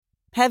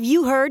Have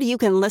you heard you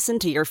can listen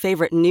to your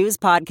favorite news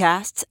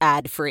podcasts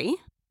ad-free?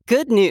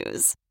 Good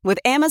news. With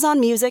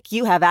Amazon Music,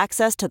 you have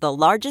access to the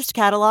largest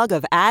catalog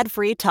of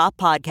ad-free top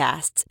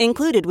podcasts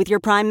included with your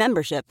Prime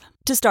membership.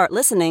 To start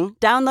listening,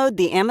 download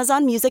the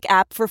Amazon Music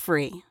app for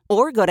free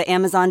or go to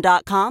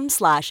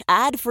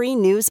amazon.com/ad-free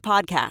news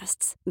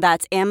podcasts.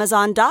 That's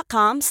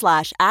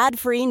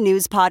amazon.com/ad-free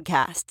news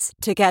podcasts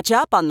to catch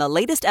up on the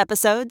latest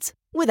episodes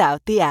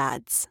without the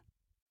ads.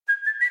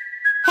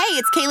 Hey,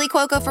 it's Kaylee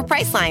Cuoco for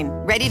Priceline.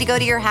 Ready to go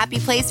to your happy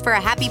place for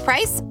a happy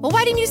price? Well,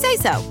 why didn't you say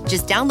so?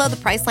 Just download the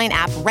Priceline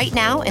app right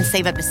now and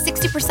save up to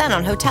 60%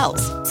 on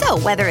hotels. So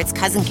whether it's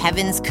Cousin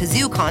Kevin's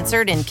Kazoo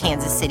Concert in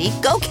Kansas City,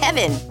 go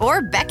Kevin,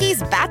 or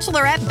Becky's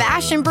Bachelorette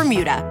Bash in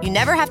Bermuda, you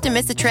never have to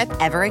miss a trip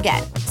ever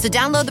again. So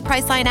download the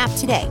Priceline app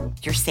today.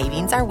 Your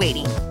savings are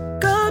waiting.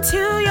 Go to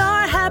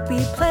your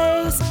happy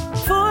place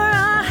for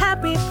a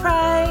happy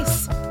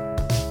price.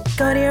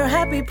 Go to your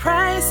happy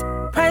price,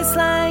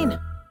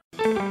 Priceline.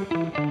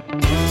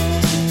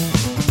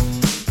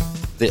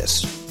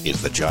 This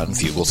is the John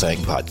Fugelsang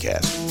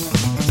Podcast.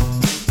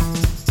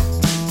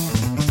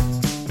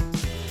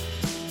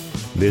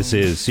 This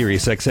is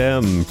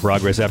SiriusXM,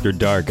 Progress After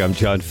Dark. I'm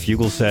John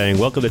Fugelsang.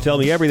 Welcome to Tell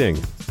Me Everything.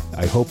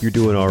 I hope you're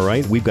doing all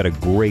right. We've got a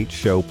great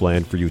show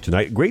planned for you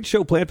tonight. Great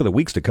show planned for the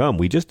weeks to come.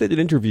 We just did an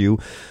interview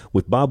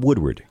with Bob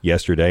Woodward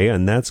yesterday,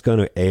 and that's going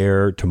to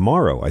air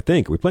tomorrow, I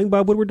think. Are we playing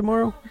Bob Woodward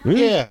tomorrow?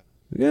 Yeah.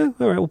 Yeah,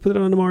 all right, we'll put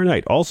it on tomorrow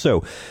night.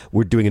 Also,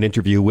 we're doing an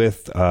interview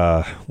with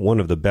one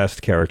of the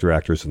best character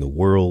actors in the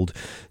world,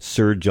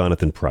 Sir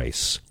Jonathan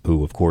Pryce,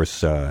 who, of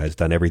course, has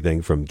done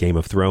everything from Game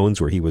of Thrones,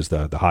 where he was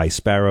the High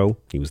Sparrow.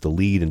 He was the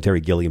lead in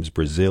Terry Gilliam's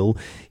Brazil.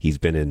 He's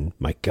been in,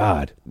 my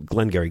God,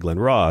 Glengarry Glen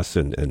Ross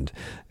and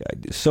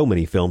so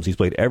many films. He's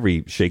played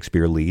every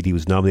Shakespeare lead. He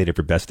was nominated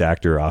for Best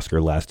Actor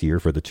Oscar last year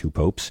for The Two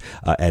Popes,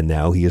 and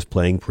now he is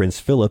playing Prince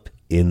Philip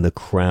in The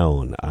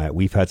Crown.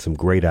 We've had some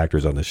great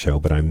actors on the show,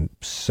 but I'm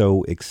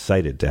so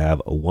excited to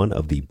have one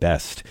of the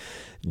best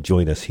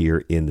join us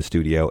here in the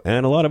studio,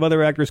 and a lot of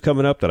other actors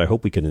coming up that I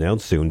hope we can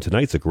announce soon.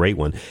 Tonight's a great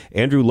one.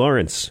 Andrew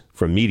Lawrence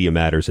from Media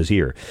Matters is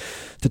here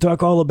to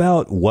talk all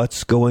about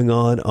what's going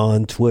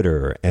on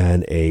Twitter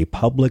and a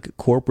public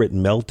corporate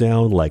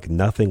meltdown like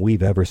nothing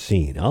we've ever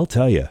seen. I'll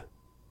tell you,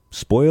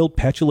 spoiled,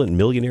 petulant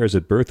millionaires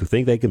at birth who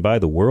think they can buy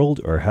the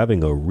world are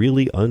having a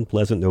really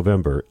unpleasant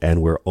November,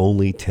 and we're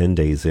only 10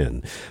 days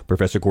in.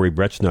 Professor Corey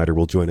Bretschneider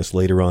will join us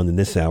later on in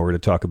this hour to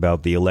talk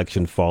about the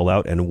election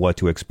fallout and what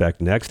to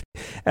expect next.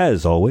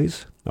 As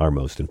always, our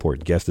most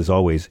important guest is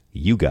always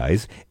you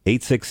guys,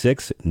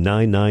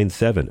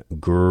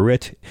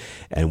 866-997-GRIT.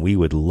 And we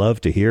would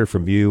love to hear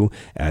from you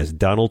as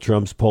Donald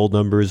Trump's poll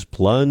numbers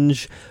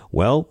plunge,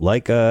 well,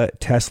 like a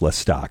Tesla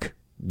stock.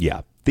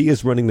 Yeah.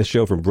 Thea's running the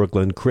show from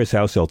Brooklyn. Chris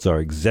Householt's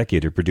our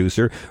executive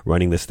producer,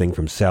 running this thing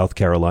from South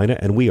Carolina,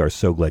 and we are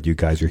so glad you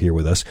guys are here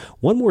with us.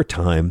 One more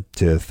time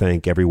to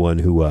thank everyone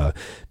who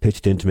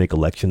pitched in to make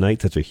election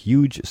night such a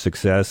huge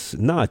success,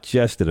 not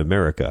just in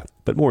America,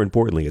 but more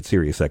importantly at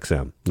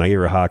SiriusXM.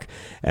 Naira Hawk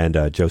and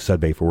Joe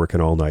Sudbay for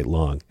working all night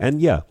long.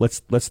 And yeah,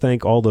 let's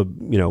thank all the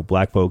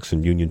black folks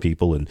and union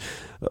people and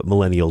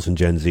millennials and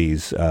Gen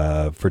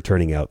Zs for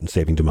turning out and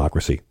saving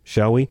democracy.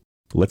 Shall we?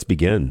 Let's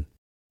begin.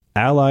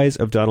 Allies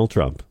of Donald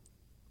Trump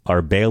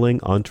are bailing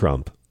on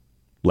Trump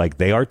like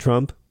they are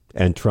Trump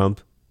and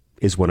Trump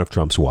is one of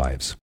Trump's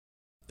wives.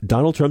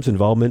 Donald Trump's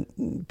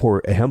involvement,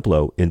 por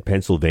ejemplo, in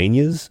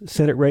Pennsylvania's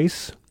Senate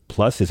race,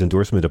 plus his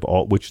endorsement of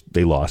all, which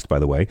they lost, by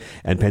the way,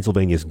 and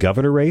Pennsylvania's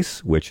governor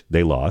race, which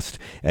they lost,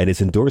 and his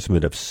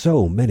endorsement of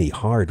so many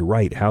hard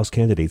right House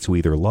candidates who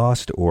either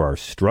lost or are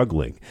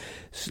struggling.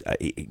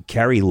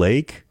 Carrie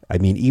Lake, I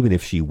mean, even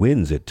if she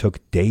wins, it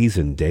took days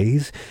and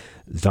days.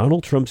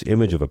 Donald Trump's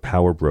image of a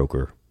power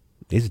broker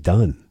is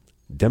done.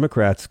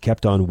 Democrats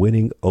kept on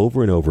winning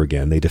over and over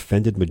again. They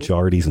defended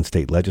majorities in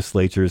state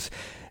legislatures,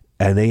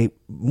 and they,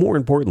 more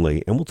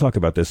importantly, and we'll talk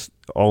about this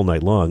all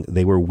night long,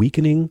 they were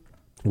weakening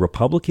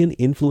Republican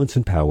influence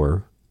and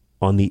power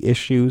on the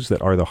issues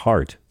that are the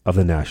heart of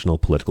the national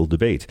political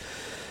debate.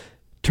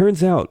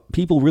 Turns out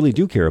people really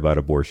do care about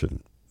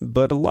abortion,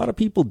 but a lot of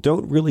people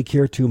don't really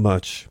care too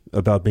much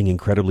about being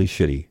incredibly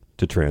shitty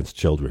to trans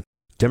children.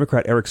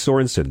 Democrat Eric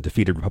Sorensen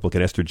defeated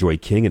Republican Esther Joy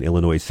King in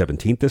Illinois'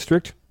 17th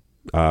district.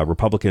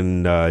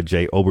 Republican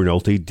Jay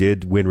Obernolte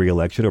did win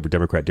re-election over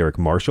Democrat Derek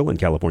Marshall in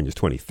California's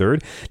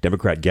 23rd.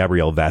 Democrat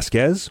Gabrielle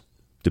Vasquez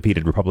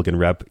defeated Republican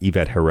Rep.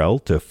 Yvette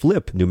Harrell to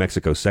flip New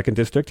Mexico's 2nd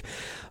district.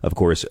 Of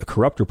course,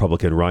 corrupt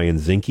Republican Ryan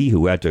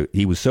Zinke,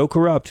 he was so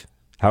corrupt.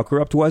 How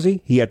corrupt was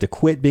he? He had to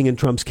quit being in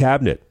Trump's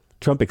cabinet.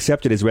 Trump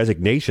accepted his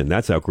resignation.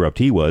 That's how corrupt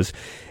he was.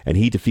 And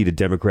he defeated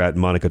Democrat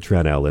Monica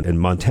Tranel in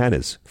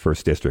Montana's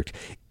 1st district.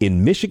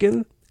 In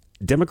Michigan,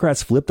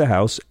 Democrats flipped the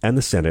House and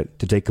the Senate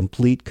to take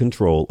complete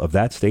control of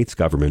that state's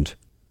government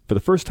for the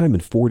first time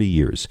in 40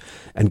 years.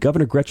 And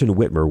Governor Gretchen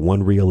Whitmer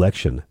won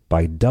re-election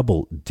by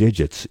double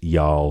digits,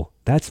 y'all.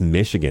 That's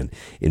Michigan.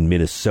 In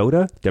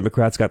Minnesota,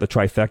 Democrats got the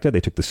trifecta. They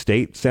took the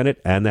state,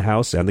 Senate, and the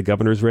House and the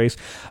governor's race.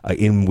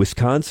 In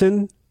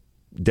Wisconsin,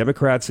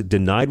 Democrats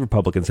denied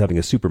Republicans having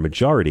a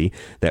supermajority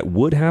that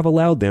would have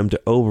allowed them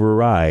to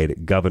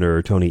override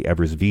Governor Tony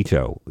Evers'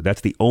 veto.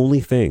 That's the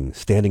only thing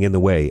standing in the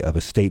way of a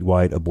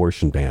statewide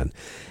abortion ban.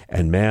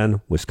 And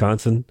man,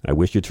 Wisconsin, I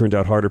wish you turned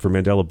out harder for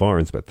Mandela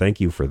Barnes, but thank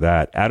you for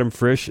that. Adam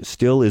Frisch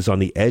still is on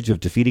the edge of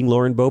defeating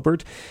Lauren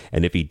Boebert.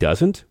 And if he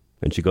doesn't,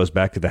 and she goes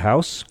back to the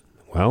House,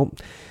 well,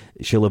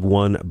 she'll have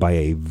won by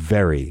a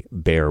very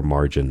bare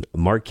margin.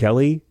 Mark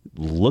Kelly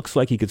looks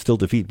like he could still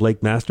defeat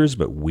Blake Masters,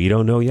 but we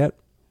don't know yet.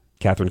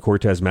 Catherine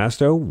Cortez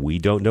Masto, we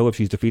don't know if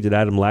she's defeated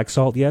Adam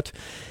Laxalt yet.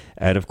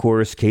 And of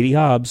course, Katie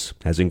Hobbs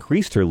has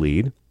increased her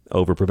lead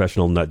over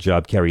professional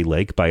nutjob Carrie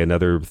Lake by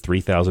another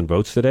 3,000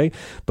 votes today.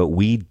 But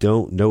we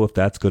don't know if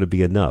that's going to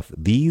be enough.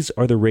 These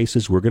are the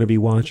races we're going to be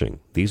watching.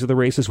 These are the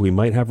races we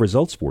might have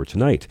results for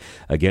tonight.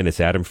 Again, it's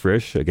Adam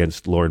Frisch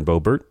against Lauren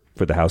Boebert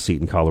for the House seat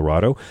in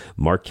Colorado.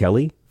 Mark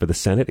Kelly for the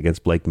Senate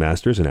against Blake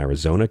Masters in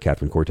Arizona.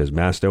 Catherine Cortez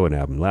Masto and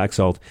Adam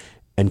Laxalt.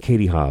 And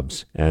Katie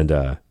Hobbs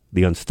and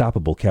the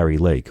unstoppable Carrie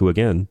Lake, who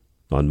again,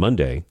 on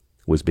Monday,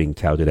 was being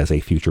touted as a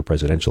future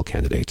presidential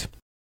candidate.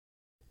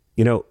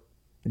 You know,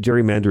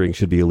 gerrymandering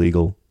should be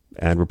illegal,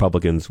 and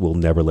Republicans will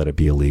never let it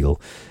be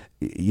illegal.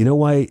 You know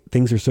why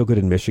things are so good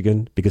in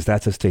Michigan? Because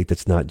that's a state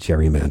that's not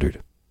gerrymandered.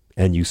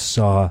 And you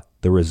saw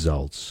the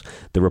results.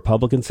 The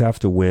Republicans have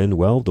to win,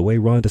 well, the way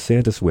Ron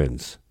DeSantis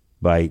wins,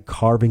 by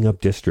carving up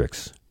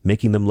districts,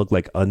 making them look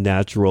like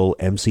unnatural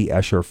MC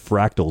Escher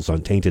fractals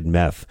on tainted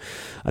meth.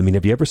 I mean,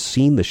 have you ever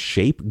seen the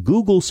shape?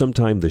 Google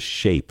sometime the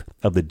shape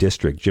of the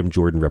district Jim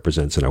Jordan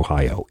represents in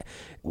Ohio.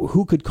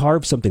 Who could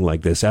carve something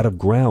like this out of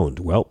ground?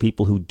 Well,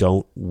 people who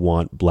don't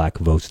want black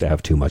votes to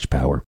have too much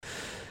power.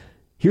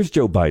 Here's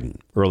Joe Biden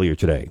earlier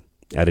today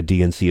at a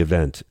DNC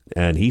event,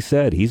 and he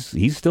said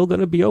he's still going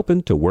to be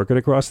open to working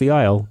across the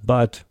aisle,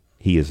 but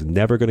he is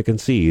never going to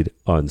concede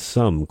on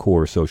some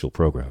core social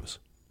programs.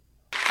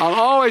 I'll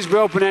always be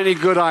open to any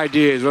good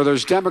ideas, whether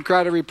it's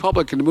Democrat or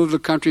Republican, to move the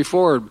country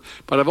forward.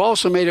 But I've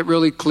also made it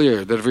really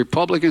clear that if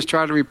Republicans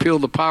try to repeal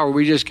the power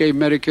we just gave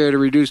Medicare to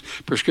reduce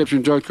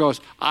prescription drug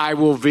costs, I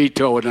will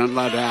veto it and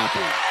let it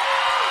happen.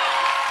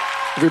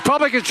 If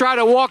Republicans try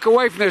to walk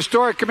away from the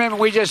historic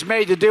commitment we just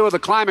made to deal with the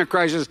climate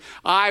crisis,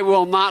 I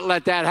will not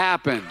let that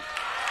happen.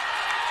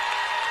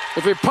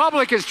 If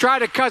Republicans try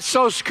to cut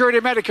Social Security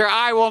and Medicare,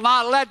 I will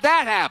not let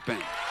that happen.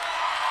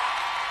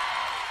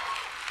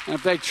 And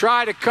if they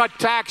try to cut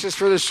taxes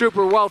for the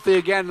super wealthy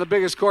again, the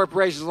biggest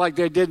corporations like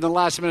they did in the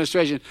last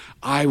administration,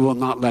 I will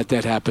not let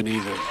that happen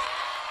either.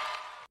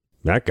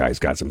 That guy's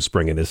got some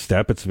spring in his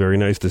step. It's very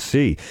nice to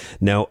see.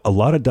 Now, a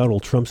lot of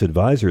Donald Trump's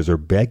advisors are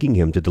begging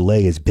him to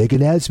delay his big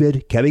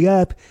announcement coming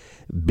up.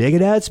 Big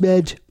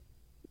announcement.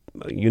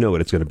 You know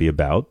what it's going to be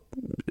about.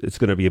 It's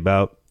going to be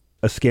about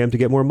a scam to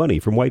get more money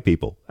from white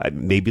people.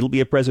 Maybe it'll be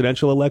a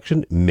presidential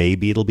election.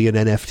 Maybe it'll be an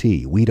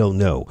NFT. We don't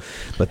know.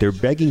 But they're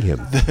begging him.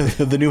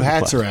 The new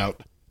hats are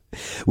out.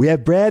 We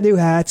have brand new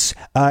hats.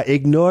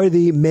 Ignore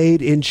the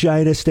Made in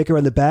China sticker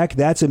on the back.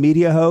 That's a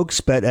media hoax,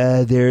 but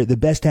they're the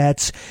best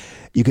hats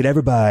you could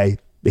ever buy.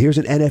 Here's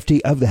an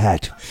NFT of the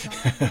hat.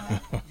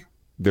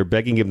 They're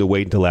begging him to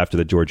wait until after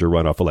the Georgia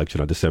runoff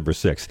election on December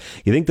 6th.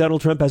 You think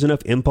Donald Trump has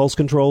enough impulse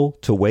control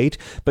to wait?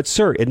 But,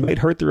 sir, it might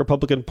hurt the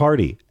Republican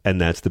Party.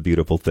 And that's the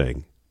beautiful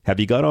thing. Have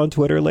you got on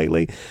Twitter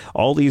lately?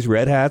 All these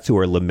red hats who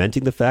are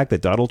lamenting the fact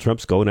that Donald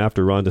Trump's going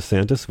after Ron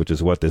DeSantis, which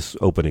is what this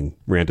opening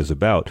rant is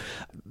about.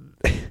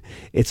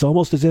 It's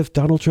almost as if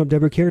Donald Trump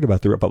never cared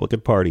about the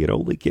Republican Party and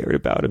only cared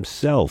about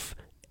himself.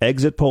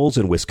 Exit polls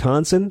in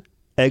Wisconsin,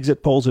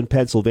 exit polls in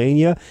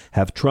Pennsylvania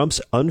have Trump's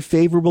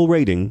unfavorable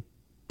rating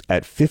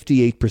at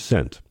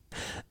 58%.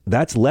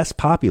 That's less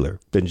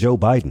popular than Joe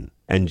Biden.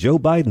 And Joe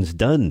Biden's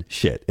done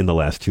shit in the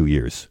last 2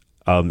 years.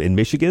 In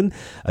Michigan,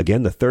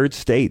 again, the third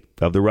state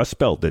of the Rust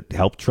Belt that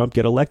helped Trump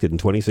get elected in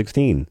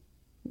 2016,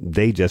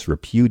 they just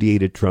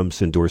repudiated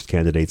Trump's endorsed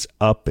candidates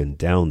up and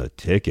down the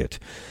ticket.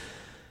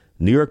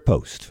 New York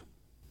Post.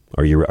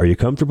 Are you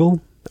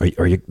comfortable?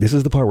 Are you? This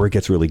is the part where it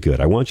gets really good.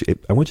 I want you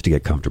to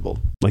get comfortable.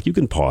 Like, you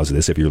can pause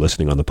this if you're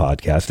listening on the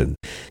podcast and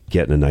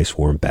get in a nice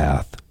warm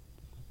bath.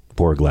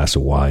 Pour a glass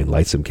of wine,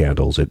 light some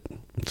candles.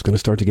 It's going to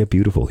start to get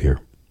beautiful here.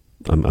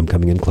 I'm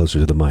coming in closer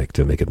to the mic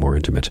to make it more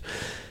intimate.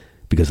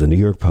 Because the New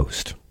York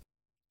Post,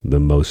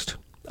 the most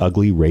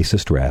ugly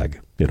racist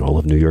rag in all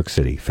of New York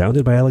City,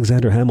 founded by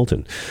Alexander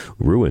Hamilton,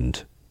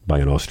 ruined by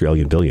an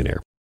Australian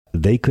billionaire.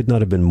 They could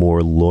not have been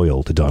more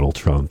loyal to Donald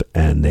Trump,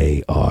 and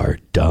they are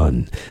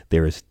done.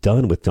 They're as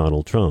done with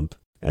Donald Trump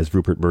as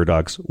Rupert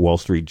Murdoch's Wall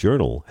Street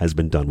Journal has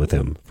been done with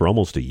him for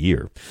almost a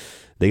year.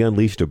 They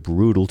unleashed a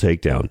brutal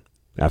takedown.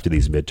 After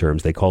these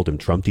midterms, they called him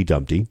Trumpty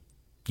Dumpty.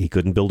 He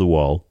couldn't build a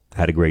wall,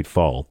 had a great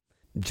fall.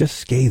 Just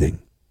scathing.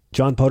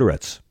 John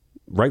Podhoretz,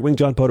 right-wing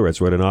John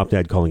Podhoretz, wrote an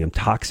op-ed calling him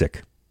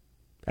toxic.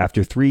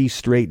 After 3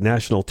 straight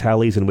national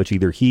tallies in which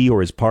either he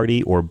or his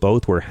party or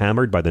both were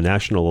hammered by the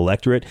national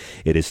electorate,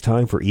 it is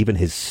time for even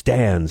his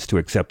stands to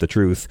accept the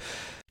truth.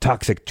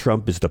 Toxic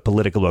Trump is the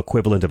political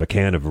equivalent of a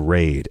can of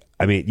Raid.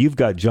 I mean, you've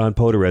got John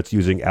Podhoretz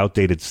using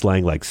outdated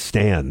slang like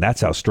Stan.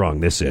 That's how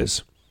strong this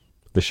is.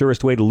 The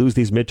surest way to lose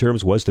these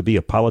midterms was to be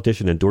a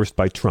politician endorsed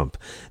by Trump.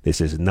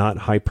 This is not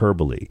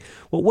hyperbole.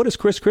 Well, what does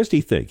Chris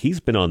Christie think? He's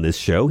been on this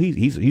show.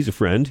 He's a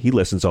friend. He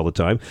listens all the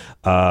time.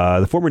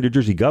 The former New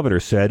Jersey governor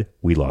said,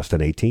 we lost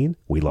in 18,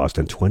 we lost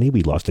in 20,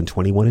 we lost in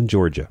 21 in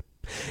Georgia.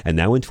 And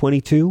now in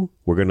 22,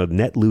 we're going to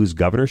net lose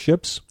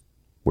governorships.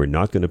 We're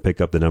not going to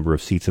pick up the number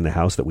of seats in the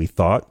House that we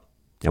thought.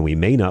 And we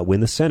may not win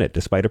the Senate,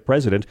 despite a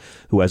president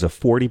who has a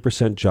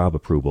 40% job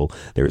approval.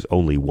 There's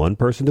only one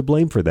person to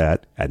blame for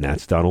that, and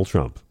that's Donald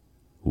Trump.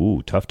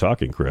 Ooh, tough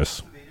talking,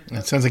 Chris.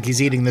 It sounds like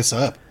he's eating this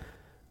up.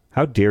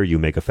 How dare you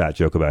make a fat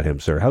joke about him,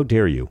 sir? How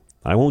dare you?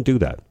 I won't do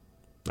that.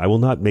 I will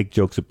not make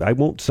jokes. I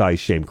won't size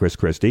shame Chris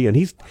Christie. And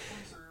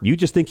you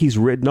just think he's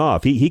written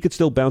off. He could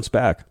still bounce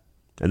back.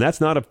 And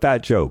that's not a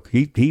fat joke.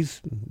 He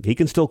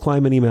can still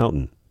climb any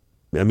mountain.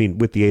 I mean,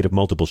 with the aid of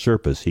multiple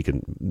Sherpas,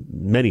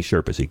 many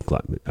Sherpas he can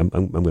climb.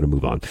 I'm going to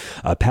move on.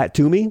 Pat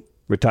Toomey,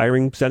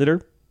 retiring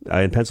senator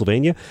in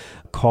Pennsylvania,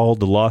 called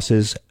the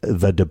losses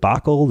the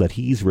debacle that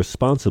he's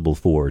responsible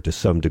for to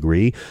some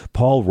degree.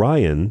 Paul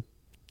Ryan,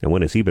 and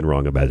when has he been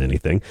wrong about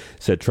anything,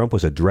 said Trump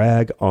was a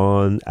drag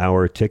on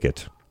our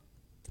ticket.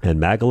 And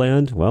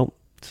Magaland, well,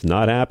 it's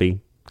not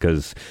happy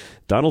because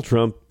Donald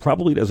Trump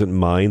probably doesn't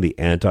mind the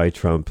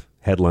anti-Trump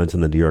headlines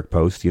in the New York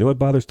Post. You know what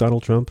bothers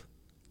Donald Trump?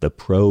 The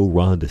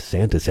pro-Ron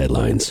DeSantis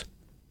headlines,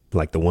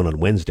 like the one on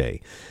Wednesday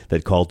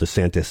that called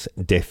DeSantis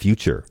de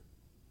future.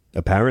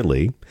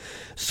 Apparently,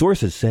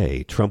 sources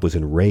say Trump was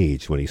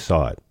enraged when he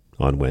saw it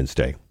on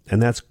Wednesday.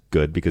 And that's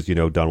good because, you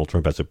know, Donald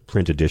Trump has a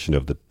print edition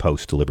of the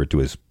Post delivered to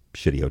his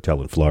shitty hotel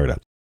in Florida.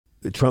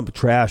 Trump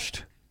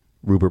trashed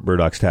Rupert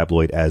Murdoch's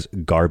tabloid as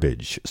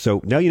garbage.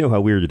 So now you know how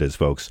weird it is,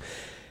 folks,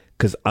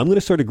 because I'm going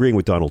to start agreeing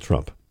with Donald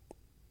Trump.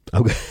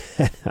 I'm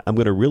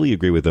going to really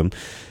agree with him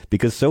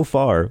because so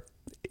far,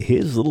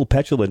 his little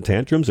petulant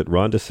tantrums at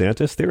Ron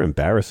DeSantis, they're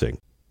embarrassing,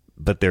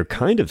 but they're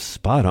kind of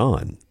spot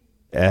on.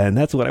 And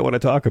that's what I want to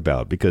talk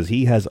about because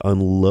he has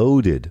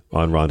unloaded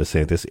on Ron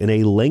DeSantis in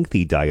a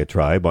lengthy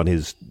diatribe on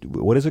his,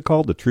 what is it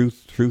called?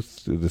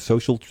 The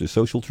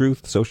social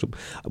truth,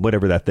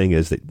 whatever that thing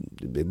is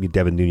that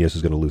Devin Nunes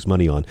is going to lose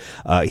money on.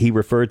 He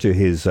referred to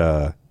his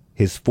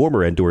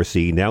former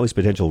endorsee, now his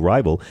potential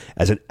rival,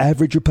 as an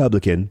average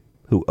Republican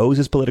who owes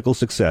his political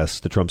success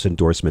to Trump's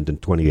endorsement in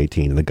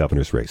 2018 in the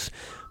governor's race.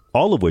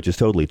 All of which is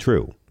totally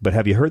true. But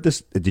have you heard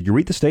this? Did you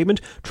read the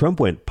statement? Trump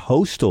went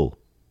postal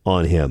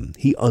on him.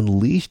 He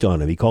unleashed on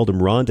him. He called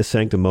him Ron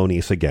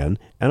DeSanctimonious again.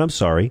 And I'm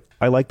sorry.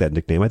 I like that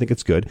nickname. I think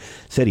it's good.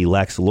 Said he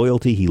lacks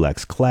loyalty. He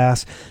lacks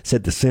class.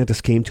 Said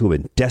DeSantis came to him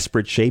in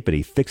desperate shape and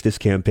he fixed his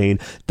campaign.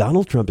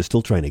 Donald Trump is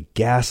still trying to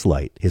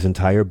gaslight his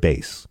entire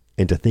base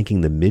into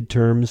thinking the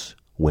midterms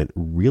went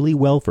really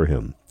well for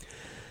him.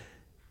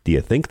 Do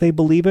you think they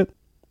believe it?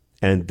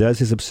 And does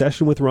his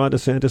obsession with Ron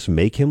DeSantis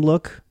make him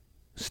look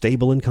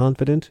stable and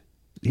confident?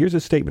 Here's a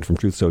statement from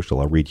Truth Social.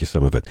 I'll read you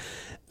some of it.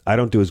 I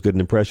don't do as good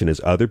an impression as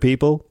other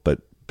people,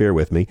 but bear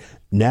with me.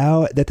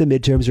 Now that the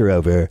midterms are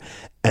over,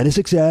 and a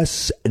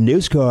success,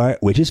 News Corps,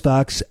 which is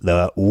Fox,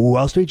 the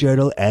Wall Street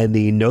Journal, and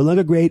the no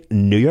longer great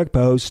New York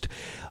Post,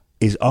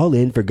 is all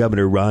in for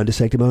Governor Ron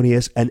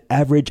DeSanctimonious, an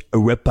average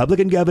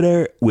Republican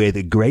governor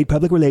with great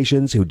public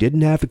relations who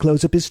didn't have to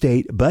close up his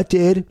state, but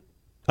did.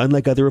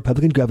 Unlike other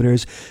Republican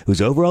governors, whose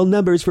overall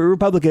numbers for a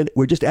Republican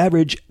were just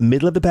average,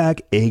 middle of the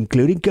pack,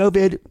 including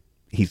COVID.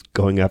 He's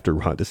going after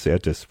Ron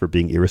DeSantis for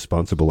being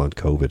irresponsible on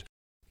COVID.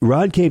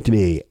 Ron came to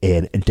me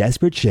in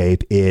desperate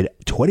shape in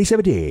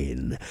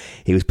 2017.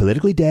 He was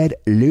politically dead,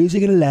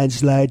 losing in a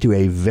landslide to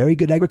a very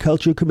good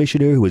agricultural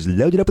commissioner who was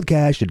loaded up with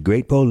cash and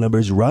great poll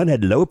numbers. Ron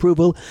had low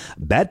approval,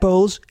 bad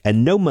polls,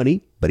 and no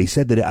money, but he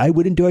said that if I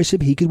would endorse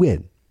him, he could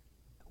win.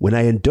 When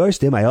I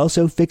endorsed him, I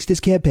also fixed his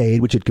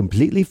campaign, which had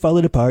completely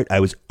fallen apart. I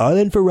was all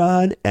in for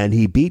Ron, and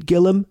he beat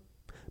Gillum.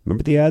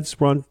 Remember the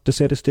ads Ron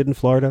DeSantis did in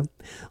Florida?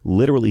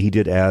 Literally, he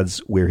did ads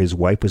where his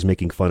wife was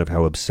making fun of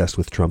how obsessed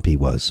with Trump he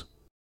was.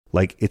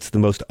 Like, it's the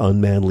most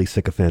unmanly,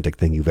 sycophantic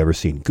thing you've ever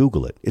seen.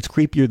 Google it. It's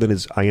creepier than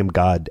his I Am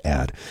God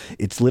ad.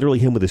 It's literally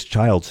him with his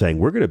child saying,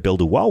 we're going to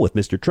build a wall with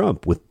Mr.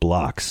 Trump with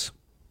blocks.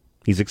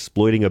 He's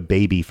exploiting a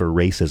baby for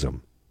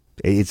racism.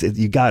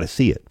 You got to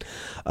see it.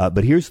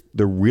 But here's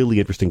the really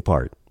interesting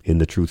part in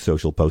the Truth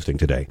Social posting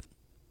today.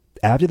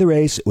 After the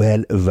race,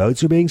 when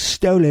votes were being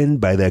stolen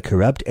by the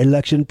corrupt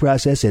election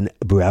process in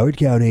Broward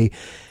County,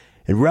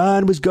 and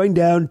Ron was going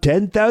down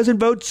 10,000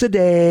 votes a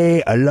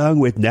day, along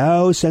with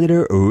now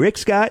Senator Rick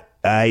Scott,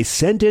 I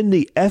sent in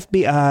the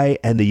FBI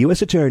and the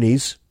U.S.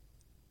 attorneys.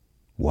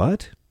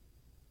 What?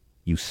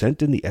 You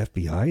sent in the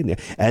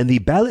FBI? And the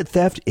ballot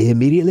theft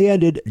immediately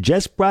ended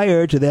just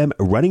prior to them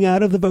running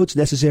out of the votes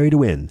necessary to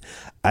win.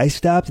 I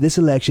stopped this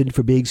election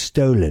for being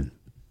stolen.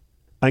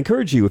 I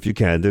encourage you, if you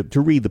can, to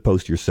read the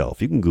post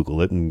yourself. You can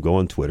Google it and go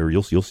on Twitter.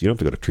 You don't have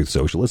to go to Truth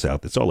Social. It's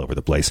out. It's all over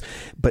the place.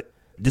 But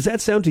does that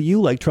sound to you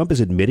like Trump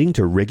is admitting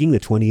to rigging the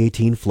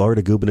 2018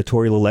 Florida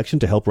gubernatorial election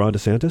to help Ron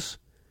DeSantis?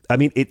 I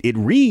mean, it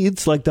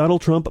reads like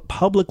Donald Trump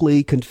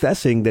publicly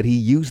confessing that he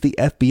used the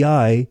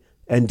FBI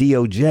and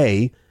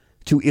DOJ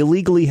to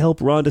illegally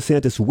help Ron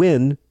DeSantis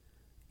win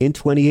in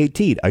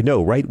 2018. I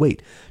know, right?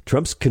 Wait,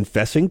 Trump's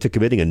confessing to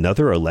committing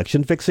another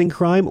election-fixing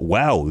crime?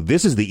 Wow,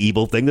 this is the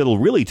evil thing that'll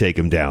really take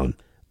him down.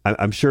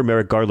 I'm sure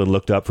Merrick Garland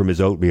looked up from his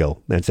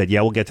oatmeal and said,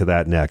 yeah, we'll get to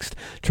that next.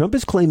 Trump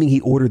is claiming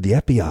he ordered the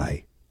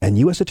FBI and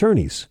U.S.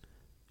 attorneys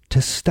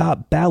to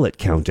stop ballot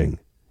counting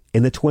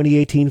in the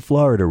 2018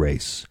 Florida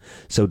race,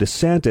 so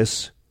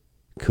DeSantis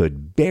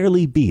could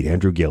barely beat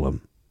Andrew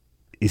Gillum.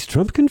 Is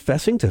Trump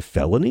confessing to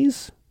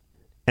felonies?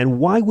 And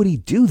why would he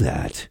do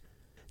that?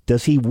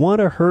 Does he want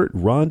to hurt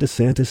Ron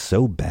DeSantis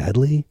so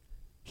badly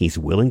he's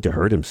willing to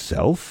hurt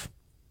himself?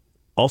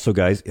 Also,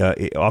 guys,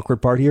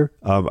 awkward part here.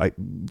 I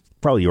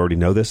probably already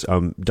know this.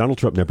 Donald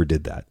Trump never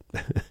did that.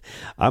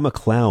 I'm a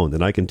clown,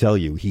 and I can tell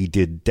you he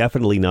did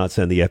definitely not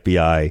send the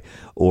FBI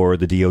or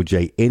the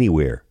DOJ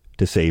anywhere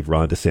to save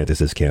Ron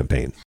DeSantis'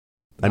 campaign.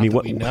 Not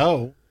that we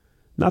know.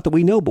 Not that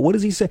we know, but what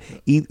does he say?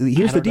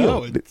 Here's the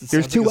deal.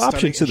 There's two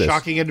options to this.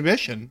 Shocking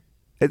admission.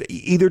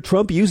 Either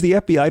Trump used the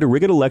FBI to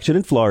rig an election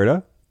in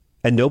Florida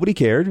and nobody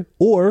cared,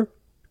 or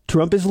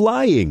Trump is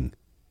lying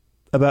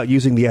about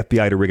using the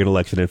FBI to rig an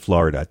election in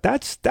Florida.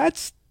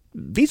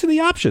 These are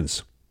the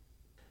options.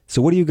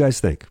 So what do you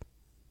guys think?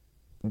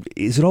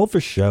 Is it all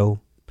for show?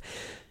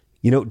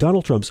 You know,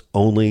 Donald Trump's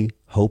only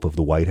hope of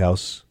the White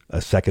House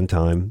a second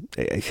time,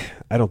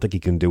 I don't think he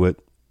can do it.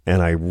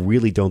 And I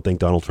really don't think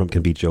Donald Trump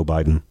can beat Joe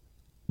Biden.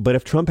 But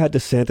if Trump had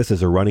DeSantis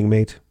as a running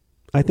mate,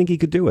 I think he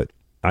could do it.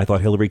 I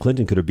thought Hillary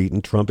Clinton could have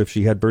beaten Trump if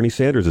she had Bernie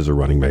Sanders as a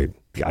running mate.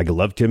 I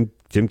love Tim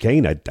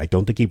Kaine. I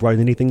don't think he brought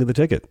anything to the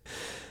ticket.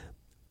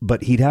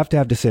 But he'd have to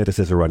have DeSantis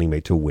as a running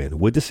mate to win.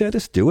 Would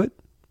DeSantis do it?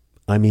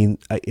 I mean,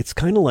 it's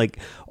kind of like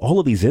all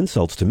of these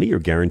insults to me are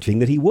guaranteeing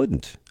that he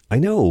wouldn't. I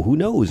know. Who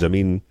knows? I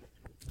mean,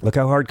 look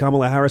how hard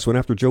Kamala Harris went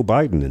after Joe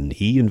Biden, and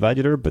he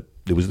invited her, but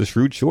it was the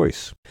shrewd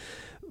choice.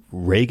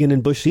 Reagan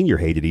and Bush Sr.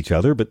 hated each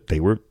other, but they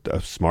were a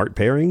smart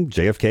pairing.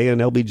 JFK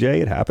and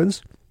LBJ, it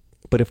happens.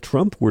 But if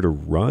Trump were to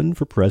run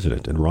for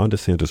president and Ron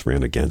DeSantis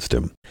ran against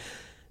him,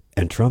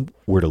 and Trump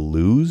were to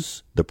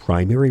lose the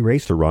primary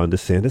race to Ron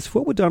DeSantis,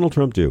 what would Donald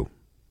Trump do?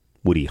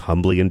 Would he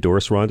humbly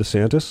endorse Ron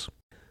DeSantis?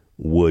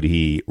 Would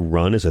he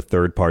run as a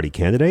third-party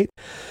candidate?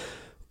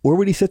 Or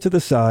would he sit to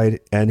the side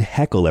and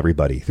heckle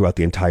everybody throughout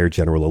the entire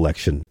general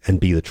election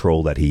and be the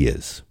troll that he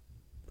is?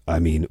 I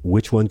mean,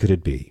 which one could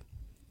it be?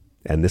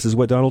 And this is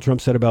what Donald Trump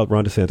said about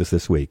Ron DeSantis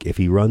this week. If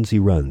he runs, he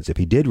runs. If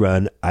he did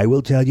run, I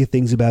will tell you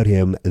things about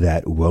him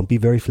that won't be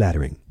very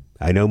flattering.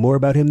 I know more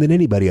about him than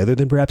anybody other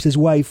than perhaps his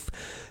wife,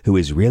 who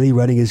is really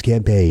running his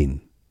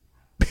campaign.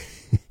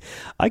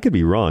 I could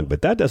be wrong,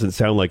 but that doesn't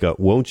sound like a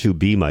won't you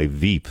be my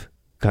Veep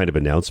kind of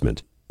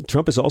announcement.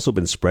 Trump has also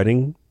been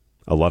spreading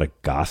a lot of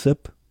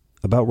gossip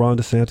about Ron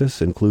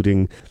DeSantis,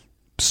 including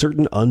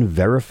certain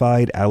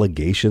unverified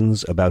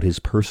allegations about his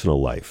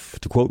personal life.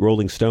 To quote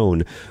Rolling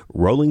Stone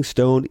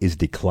is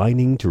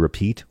declining to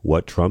repeat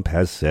what Trump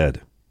has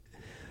said.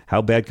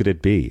 How bad could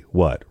it be?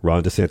 What?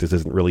 Ron DeSantis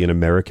isn't really an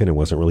American and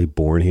wasn't really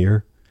born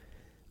here?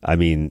 I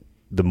mean,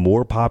 the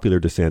more popular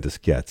DeSantis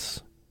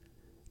gets,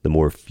 the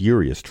more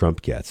furious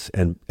Trump gets.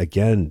 And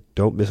again,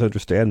 don't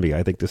misunderstand me.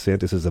 I think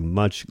DeSantis is a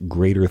much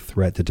greater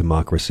threat to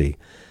democracy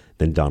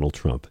than Donald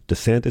Trump.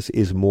 DeSantis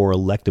is more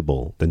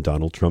electable than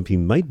Donald Trump. He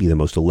might be the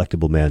most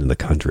electable man in the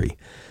country.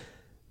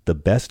 The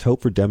best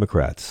hope for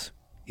Democrats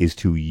is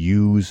to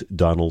use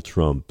Donald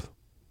Trump,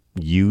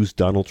 use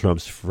Donald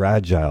Trump's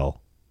fragile,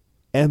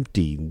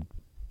 empty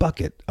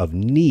bucket of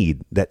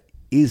need that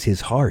is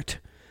his heart,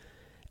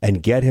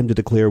 and get him to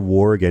declare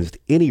war against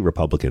any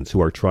Republicans who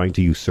are trying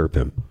to usurp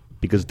him,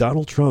 because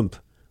Donald Trump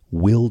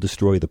will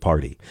destroy the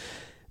party.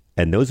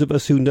 And those of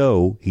us who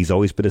know he's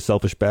always been a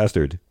selfish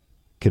bastard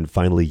can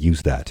finally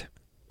use that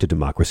to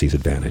democracy's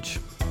advantage.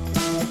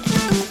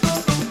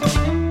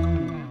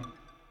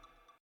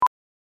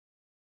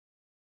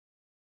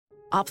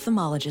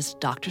 Ophthalmologist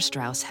Dr.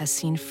 Strauss has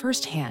seen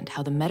firsthand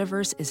how the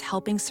metaverse is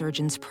helping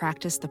surgeons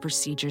practice the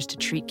procedures to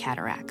treat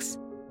cataracts.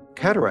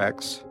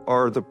 Cataracts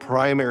are the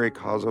primary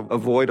cause of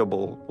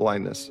avoidable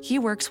blindness. He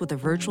works with a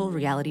virtual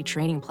reality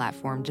training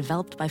platform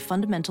developed by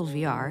Fundamental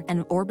VR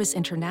and Orbis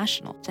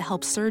International to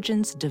help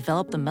surgeons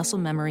develop the muscle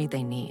memory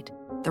they need.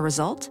 The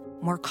result?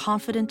 More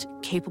confident,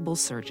 capable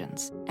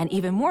surgeons. And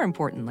even more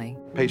importantly,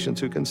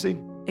 patients who can see.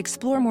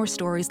 Explore more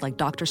stories like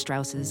Dr.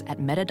 Strauss's at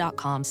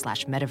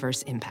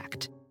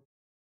meta.com/metaverseimpact.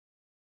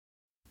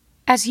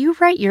 As you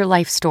write your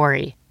life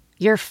story,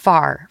 you're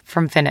far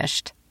from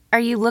finished. Are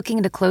you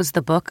looking to close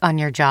the book on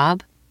your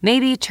job?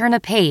 Maybe turn a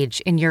page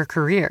in your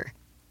career?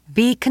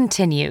 Be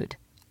continued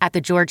at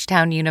the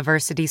Georgetown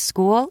University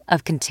School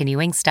of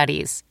Continuing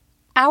Studies.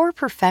 Our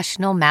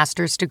professional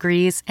master's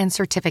degrees and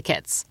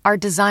certificates are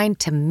designed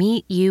to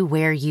meet you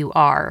where you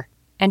are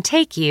and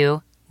take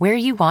you where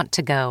you want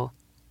to go.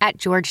 At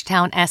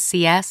Georgetown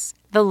SCS,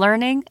 the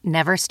learning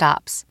never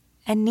stops,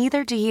 and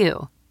neither do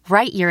you.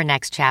 Write your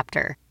next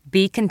chapter.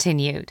 Be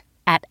continued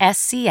at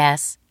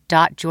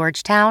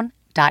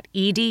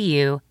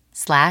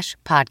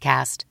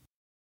scs.georgetown.edu/podcast.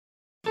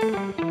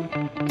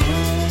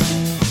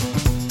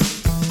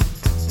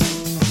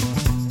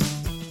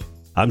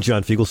 I'm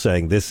John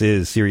Fugelsang. This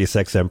is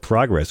SiriusXM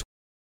Progress.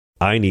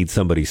 I need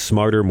somebody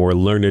smarter, more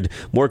learned,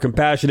 more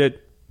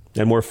compassionate,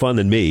 and more fun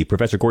than me.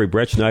 Professor Corey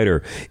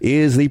Brettschneider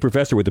is the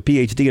professor with a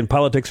PhD in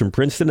politics from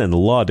Princeton and a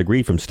law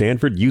degree from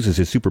Stanford, uses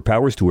his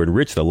superpowers to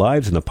enrich the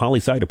lives in the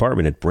poli-sci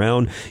department at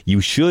Brown. You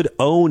should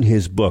own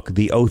his book,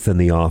 The Oath in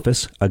the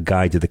Office, A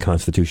Guide to the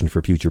Constitution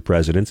for Future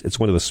Presidents. It's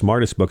one of the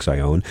smartest books I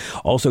own.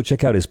 Also,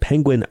 check out his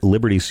Penguin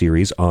Liberty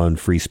series on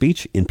free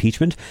speech,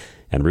 impeachment,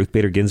 and Ruth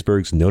Bader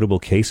Ginsburg's notable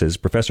cases.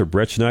 Professor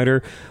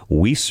Brettschneider,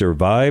 we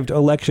survived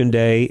Election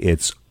Day.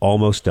 It's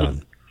almost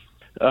done.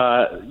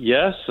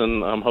 Yes,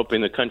 and I'm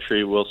hoping the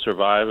country will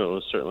survive. It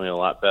was certainly a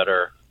lot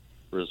better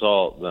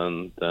result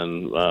than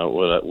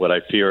what I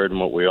feared and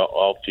what we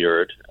all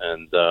feared.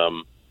 And,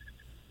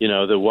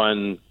 the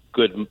one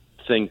good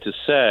thing to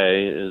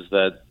say is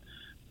that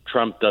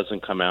Trump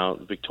doesn't come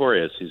out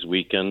victorious. He's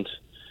weakened,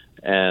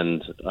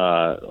 and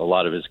a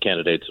lot of his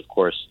candidates, of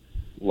course,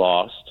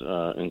 lost,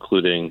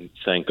 including,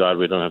 thank God,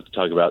 we don't have to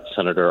talk about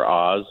Senator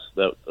Oz.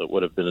 That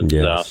would have been a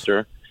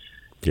disaster.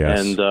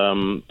 Yes.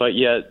 And but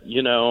yet,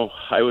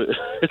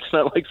 it's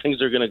not like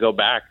things are going to go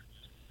back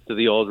to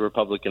the old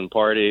Republican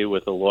Party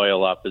with a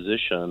loyal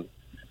opposition.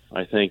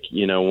 I think,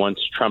 once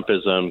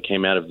Trumpism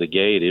came out of the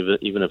gate,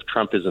 even if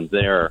Trump isn't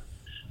there,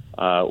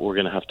 we're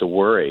going to have to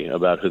worry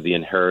about who the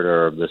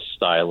inheritor of this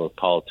style of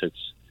politics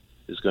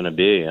is going to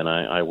be. And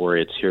I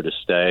worry it's here to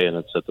stay, and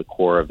it's at the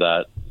core of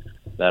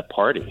that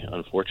party,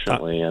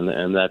 unfortunately.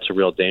 And that's a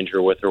real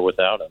danger with or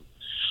without him.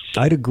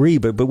 I'd agree,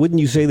 but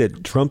wouldn't you say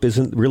that Trump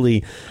isn't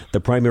really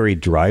the primary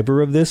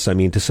driver of this? I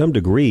mean, to some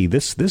degree,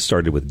 this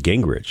started with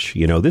Gingrich.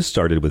 This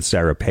started with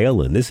Sarah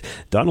Palin. This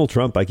Donald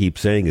Trump, I keep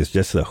saying, is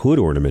just the hood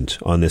ornament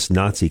on this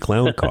Nazi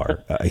clown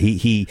car.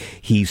 He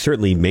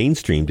certainly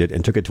mainstreamed it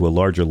and took it to a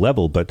larger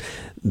level, but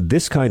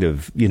this kind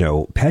of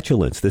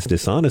petulance, this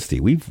dishonesty,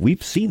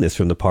 we've seen this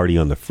from the party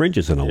on the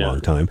fringes in a long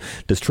time.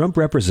 Does Trump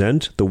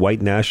represent the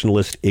white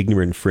nationalist,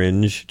 ignorant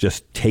fringe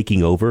just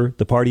taking over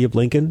the party of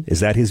Lincoln?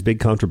 Is that his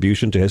big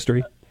contribution to history?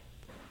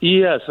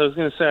 Yes, I was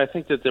going to say, I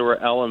think that there were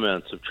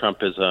elements of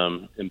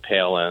Trumpism in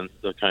Palin,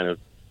 the kind of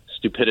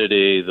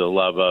stupidity, the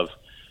love of,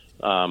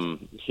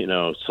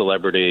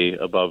 celebrity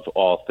above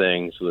all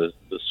things, the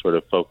sort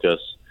of focus,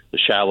 the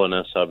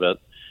shallowness of it,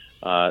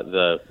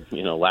 the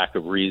lack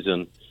of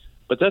reason.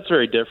 But that's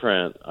very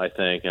different, I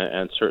think,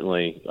 and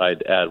certainly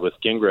I'd add with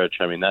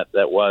Gingrich. I mean, that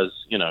was,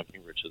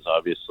 Gingrich is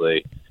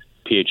obviously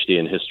PhD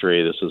in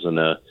history. This isn't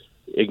a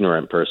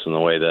ignorant person the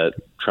way that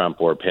Trump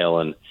or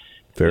Palin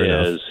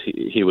is.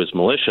 He was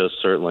malicious,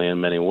 certainly,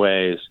 in many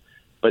ways,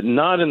 but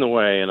not in the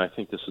way, and I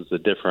think this is the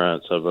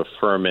difference, of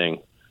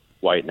affirming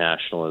white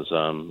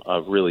nationalism,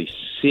 of really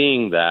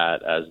seeing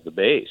that as the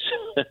base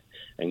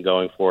and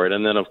going for it.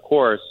 And then, of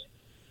course,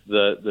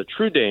 the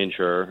true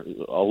danger,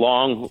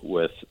 along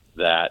with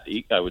that,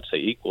 I would say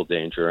equal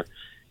danger,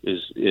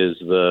 is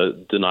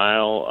the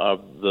denial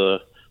of the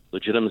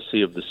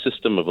legitimacy of the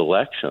system of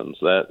elections.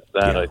 That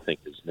I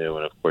think is new,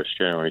 and of course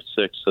January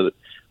 6th. So that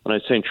when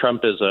I say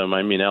Trumpism,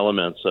 I mean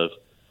elements of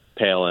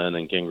Palin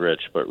and Gingrich,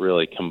 but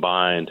really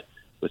combined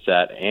with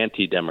that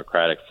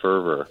anti-democratic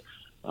fervor,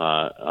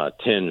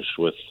 tinged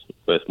with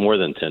more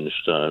than tinged,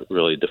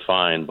 really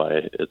defined by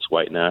its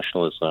white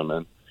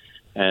nationalism,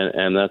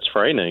 and that's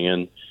frightening.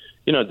 And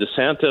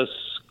DeSantis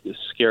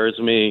scares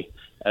me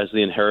as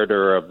the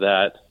inheritor of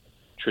that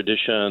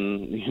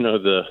tradition.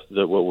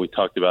 The what we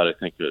talked about, I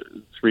think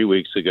 3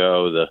 weeks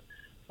ago,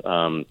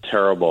 the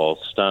terrible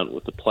stunt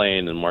with the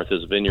plane in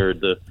Martha's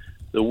Vineyard, the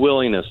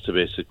willingness to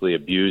basically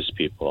abuse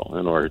people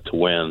in order to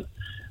win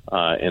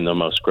in the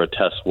most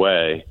grotesque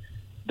way.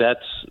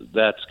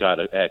 That's got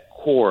at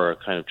core a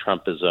kind of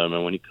Trumpism,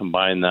 and when you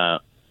combine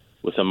that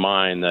with a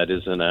mind that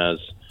isn't as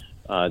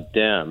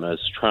dim as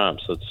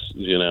Trump's,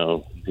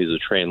 he's a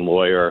trained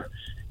lawyer,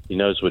 he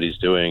knows what he's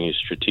doing, he's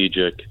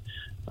strategic.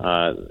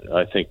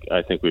 I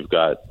think we've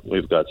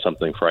got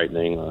something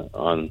frightening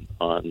on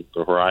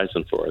the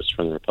horizon for us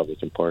from the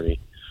Republican Party.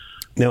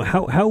 Now,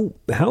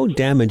 how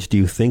damaged do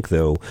you think,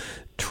 though,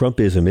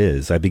 Trumpism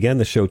is? I began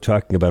the show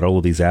talking about all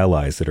of these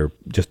allies that are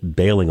just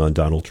bailing on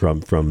Donald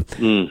Trump from,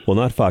 well,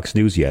 not Fox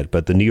News yet,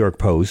 but the New York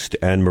Post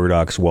and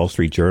Murdoch's Wall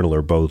Street Journal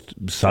are both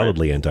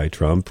solidly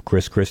anti-Trump.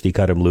 Chris Christie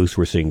cut him loose.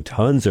 We're seeing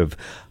tons of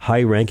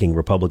high-ranking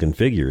Republican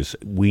figures.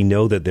 We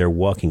know that they're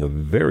walking a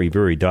very,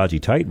 very dodgy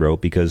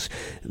tightrope because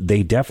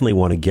they definitely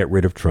want to get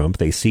rid of Trump.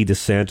 They see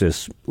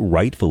DeSantis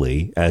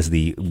rightfully as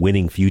the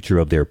winning future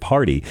of their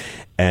party,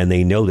 and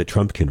they know that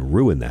Trump can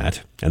ruin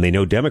that. And they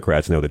know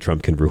Democrats know that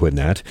Trump can ruin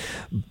that,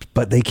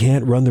 but they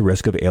can't run the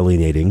risk of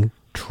alienating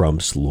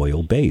Trump's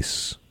loyal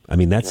base. I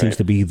mean, that seems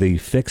to be the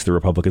fix the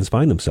Republicans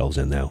find themselves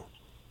in now.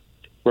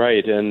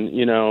 Right. And,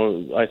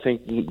 I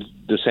think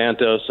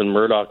DeSantis and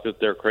Murdoch,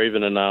 that they're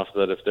craven enough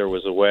that if there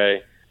was a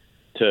way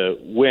to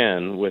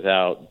win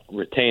without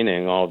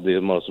retaining all of the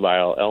most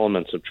vile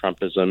elements of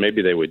Trumpism,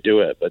 maybe they would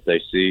do it. But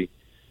they see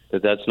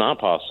that that's not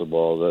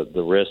possible. That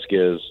the risk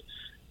is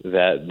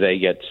that they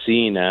get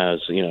seen as,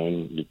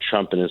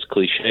 Trump and his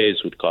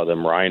cliches would call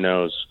them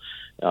rhinos.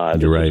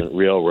 This isn't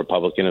real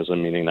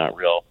republicanism, meaning not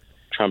real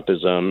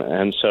Trumpism.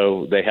 And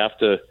so they have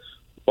to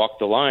walk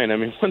the line. I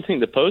mean, one thing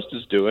the Post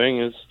is doing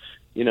is,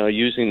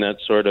 using that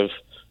sort of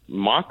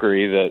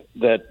mockery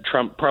that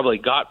Trump probably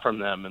got from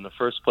them in the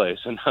first place,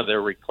 and now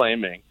they're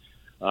reclaiming.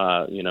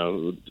 What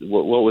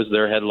was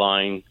their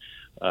headline?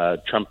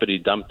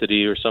 Trumpity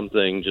Dumpity or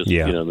something? Just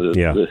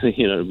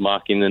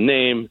mocking the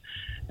name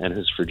and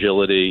his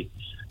fragility.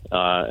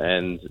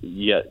 And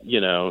yet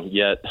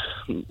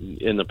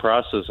in the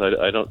process,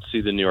 I don't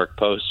see the New York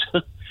Post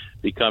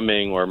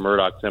becoming, or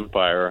Murdoch's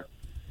empire,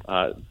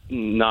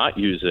 not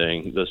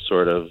using the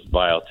sort of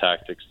vile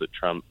tactics that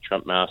Trump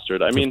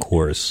mastered. I mean, of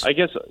course. I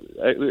guess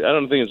I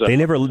don't think it's they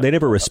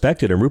never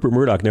respected him. Rupert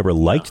Murdoch never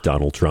liked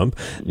Donald Trump.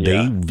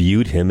 They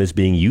viewed him as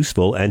being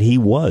useful, and he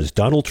was.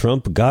 Donald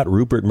Trump got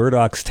Rupert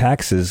Murdoch's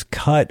taxes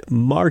cut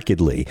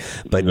markedly,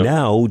 but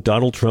now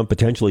Donald Trump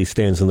potentially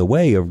stands in the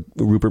way of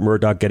Rupert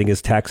Murdoch getting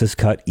his taxes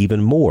cut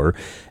even more,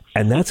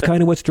 and that's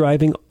kind of what's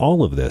driving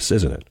all of this,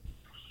 isn't it?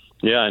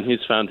 Yeah, and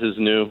he's found his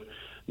new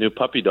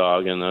puppy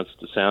dog, and that's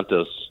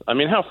DeSantis. I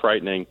mean, how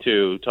frightening,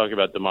 too. Talk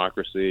about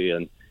democracy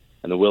and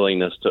the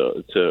willingness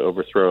to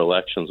overthrow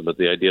elections, but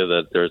the idea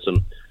that there's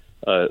an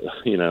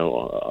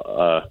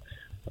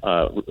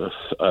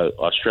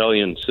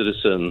Australian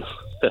citizen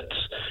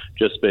that's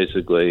just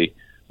basically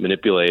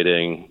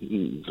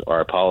manipulating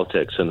our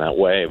politics in that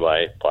way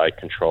by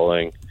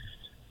controlling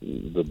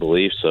the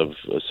beliefs of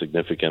a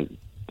significant,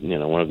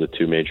 one of the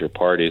two major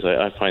parties.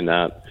 I find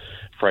that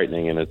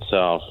frightening in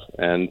itself.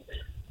 And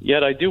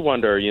yet I do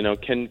wonder,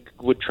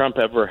 would Trump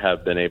ever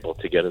have been able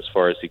to get as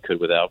far as he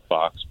could without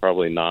Fox?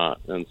 Probably not.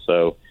 And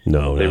so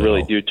they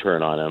really do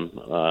turn on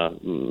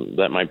him.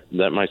 That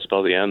might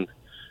spell the end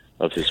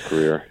of his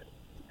career.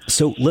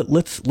 So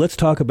let's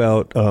talk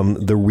about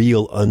the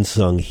real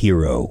unsung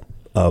hero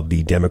of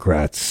the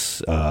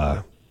Democrats.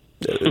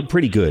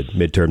 Pretty good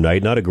midterm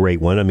night, not a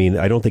great one. I mean,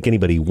 I don't think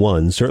anybody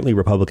won. Certainly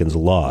Republicans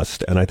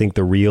lost. And I think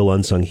the real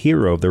unsung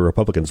hero of the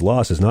Republicans'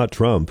 loss is not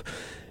Trump.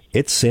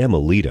 It's Sam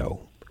Alito.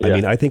 I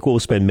mean, I think we'll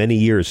spend many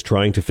years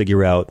trying to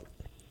figure out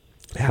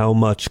how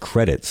much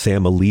credit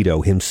Sam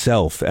Alito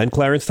himself and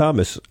Clarence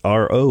Thomas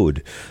are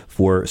owed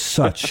for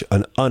such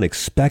an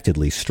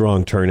unexpectedly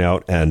strong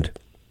turnout and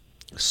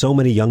so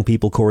many young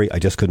people, Corey. I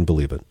just couldn't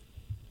believe it.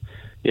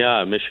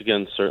 Yeah,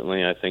 Michigan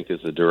certainly, I think,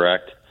 is a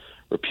direct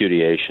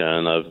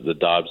repudiation of the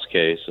Dobbs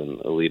case and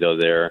Alito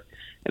there.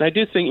 And I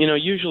do think,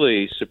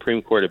 usually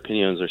Supreme Court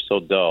opinions are so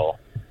dull,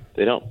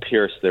 they don't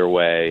pierce their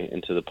way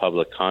into the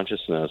public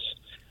consciousness.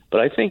 But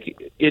I think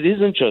it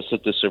isn't just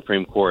that the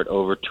Supreme Court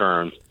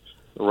overturned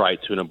the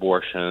right to an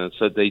abortion. It's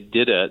that they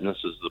did it, and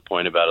this is the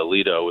point about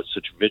Alito, with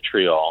such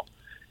vitriol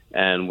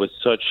and with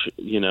such,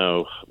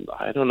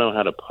 I don't know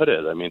how to put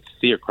it. I mean,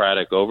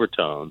 theocratic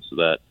overtones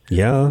that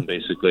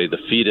basically the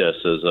fetus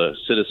is a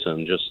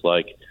citizen, just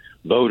like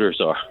voters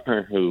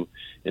are, who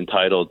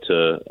entitled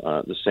to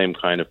the same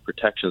kind of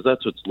protections.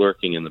 That's what's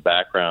lurking in the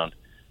background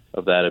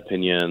of that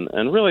opinion.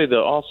 And really the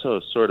also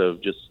sort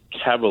of just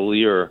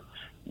cavalier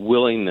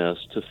willingness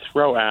to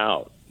throw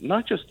out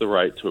not just the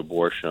right to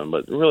abortion,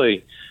 but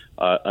really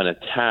an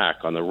attack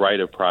on the right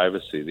of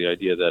privacy, the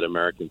idea that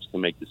Americans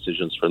can make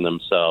decisions for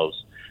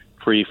themselves,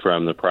 free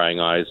from the prying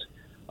eyes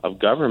of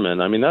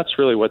government. I mean, that's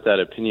really what that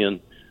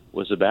opinion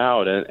was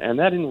about, and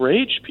that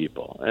enraged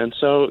people. And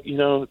so,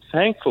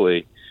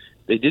 thankfully,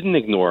 they didn't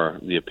ignore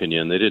the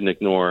opinion. They didn't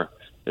ignore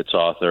its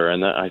author,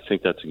 and I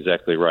think that's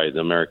exactly right.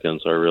 The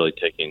Americans are really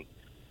taking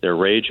their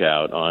rage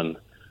out on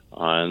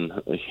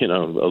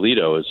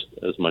Alito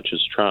as much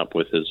as Trump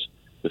with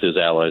his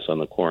allies on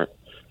the court.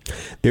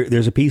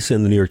 There's a piece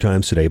in the New York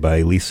Times today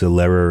by Lisa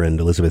Lehrer and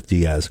Elizabeth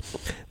Diaz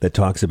that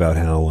talks about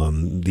how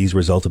these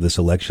results of this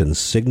election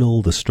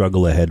signal the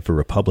struggle ahead for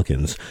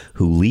Republicans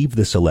who leave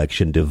this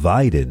election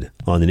divided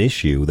on an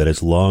issue that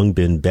has long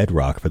been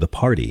bedrock for the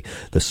party.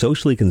 The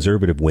socially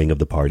conservative wing of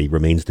the party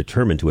remains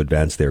determined to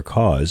advance their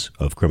cause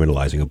of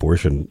criminalizing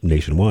abortion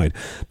nationwide,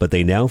 but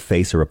they now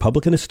face a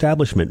Republican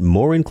establishment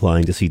more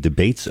inclined to see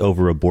debates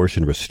over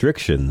abortion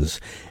restrictions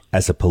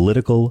as a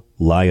political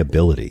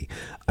liability.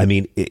 I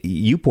mean,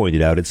 you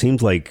pointed out, it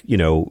seems like,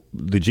 the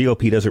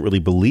GOP doesn't really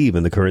believe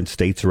in the current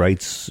states'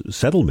 rights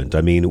settlement.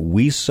 I mean,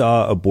 we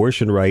saw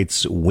abortion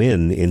rights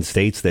win in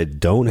states that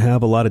don't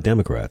have a lot of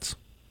Democrats.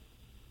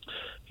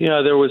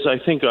 Yeah, there was,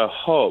 I think, a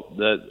hope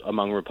that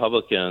among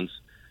Republicans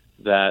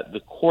that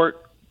the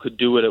court could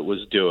do what it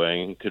was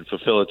doing, could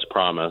fulfill its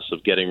promise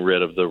of getting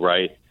rid of the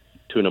right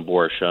to an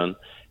abortion.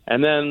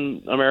 And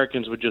then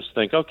Americans would just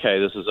think, okay,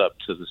 this is up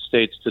to the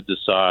states to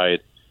decide,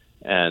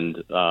 and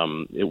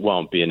it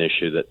won't be an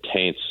issue that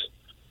taints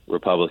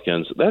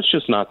Republicans. That's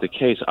just not the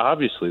case.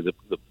 Obviously, the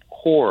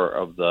core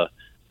of the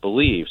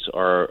beliefs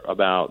are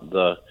about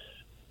the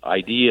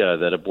idea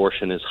that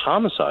abortion is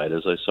homicide,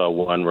 as I saw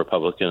one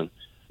Republican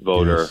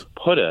voter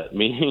put it,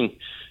 meaning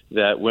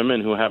that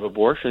women who have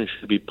abortion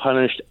should be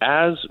punished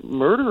as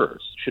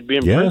murderers, should be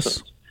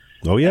imprisoned.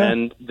 Oh, yeah.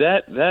 And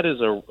that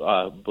is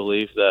a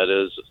belief that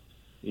is,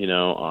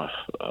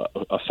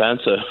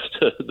 offensive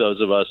to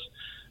those of us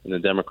in the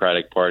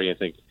Democratic Party. I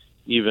think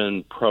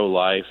even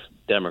pro-life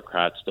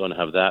Democrats don't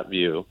have that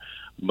view.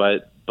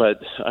 But But,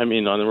 I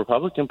mean, on the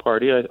Republican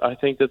Party, I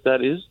think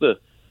that is the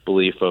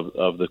belief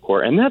of the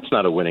core. And that's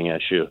not a winning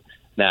issue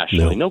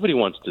nationally. No. Nobody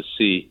wants to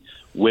see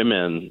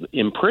women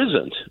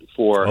imprisoned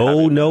for...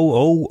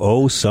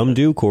 some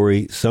do,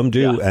 Corey. Some do.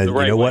 Yeah, and the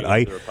right you know what?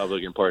 the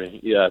Republican Party.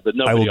 Yeah, but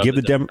nobody I will give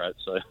the the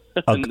Democrats.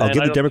 I'll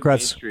give the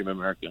Democrats... Mainstream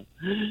America.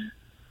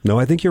 No,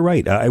 I think you're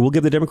right. I will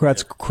give the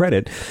Democrats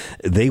credit.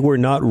 They were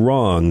not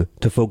wrong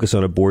to focus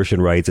on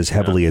abortion rights as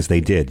heavily as they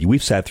did.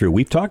 We've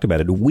talked about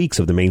it, weeks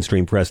of the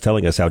mainstream press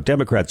telling us how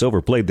Democrats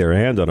overplayed their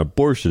hand on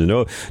abortion.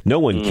 No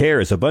one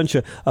cares. A bunch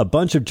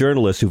of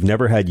journalists who've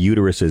never had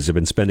uteruses have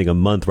been spending a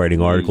month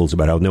writing articles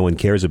about how no one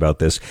cares about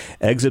this.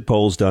 Exit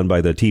polls done by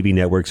the TV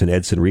networks and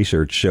Edison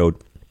Research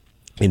showed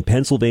in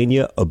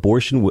Pennsylvania,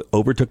 abortion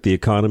overtook the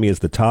economy as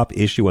the top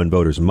issue on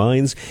voters'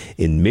 minds.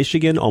 In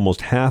Michigan,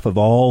 almost half of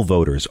all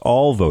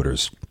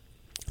voters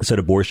said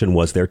abortion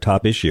was their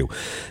top issue.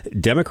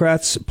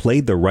 Democrats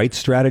played the right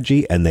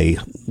strategy and they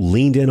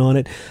leaned in on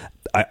it.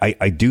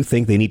 I do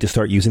think they need to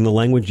start using the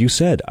language you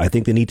said. I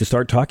think they need to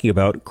start talking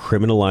about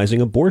criminalizing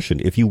abortion.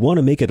 If you want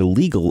to make it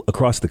illegal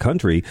across the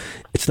country,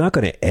 it's not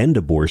going to end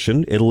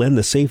abortion. It'll end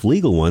the safe,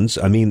 legal ones.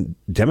 I mean,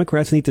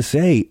 Democrats need to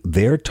say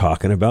they're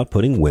talking about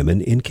putting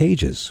women in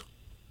cages.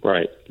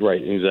 Right,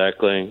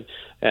 exactly.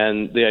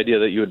 And the idea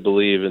that you would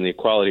believe in the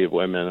equality of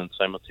women and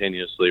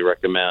simultaneously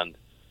recommend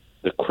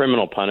the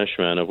criminal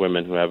punishment of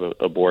women who have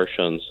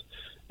abortions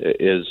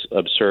is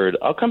absurd.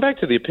 I'll come back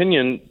to the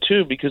opinion,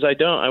 too, because I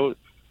don't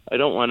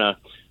want to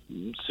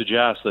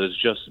suggest that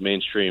it's just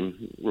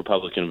mainstream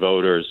Republican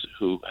voters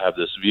who have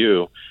this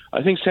view.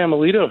 I think Sam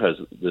Alito has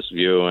this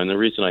view, and the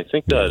reason I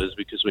think that is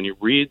because when you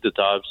read the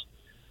Dobbs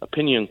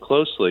opinion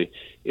closely,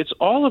 it's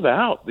all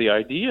about the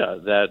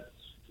idea that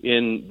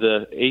in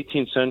the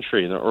 18th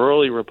century, in the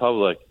early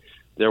republic,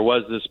 there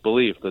was this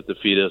belief that the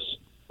fetus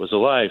was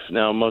alive.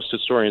 Now, most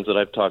historians that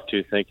I've talked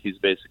to think he's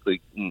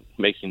basically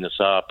making this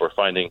up or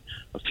finding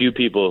a few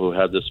people who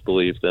had this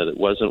belief that it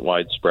wasn't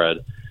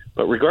widespread.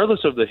 But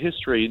regardless of the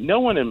history, no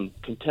one in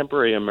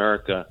contemporary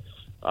America,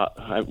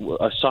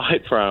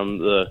 aside from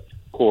the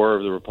core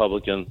of the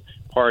Republican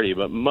Party,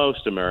 but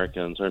most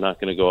Americans are not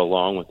going to go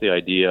along with the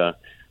idea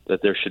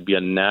that there should be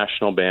a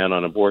national ban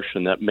on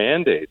abortion that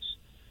mandates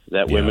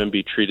that women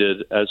be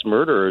treated as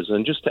murderers.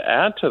 And just to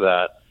add to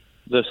that,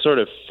 the sort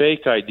of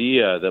fake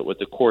idea that what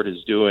the court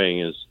is doing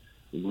is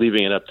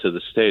leaving it up to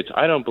the states,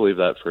 I don't believe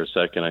that for a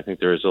second. I think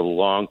there is a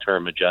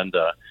long-term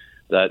agenda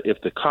that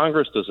if the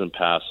Congress doesn't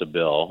pass a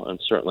bill, and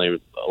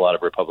certainly a lot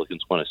of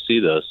Republicans want to see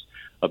this,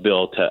 a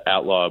bill to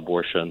outlaw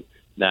abortion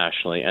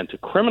nationally and to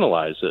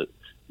criminalize it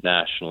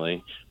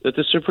nationally, that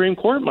the Supreme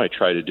Court might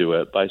try to do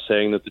it by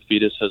saying that the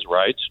fetus has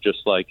rights just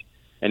like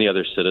any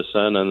other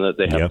citizen and that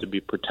they have to be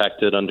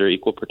protected under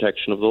equal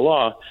protection of the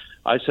law.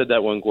 I said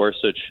that when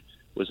Gorsuch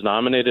was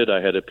nominated.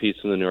 I had a piece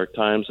in the New York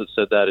Times that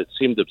said that. It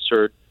seemed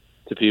absurd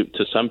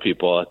to some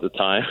people at the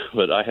time,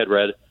 but I had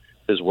read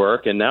his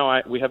work, and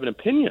now we have an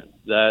opinion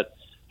that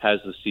has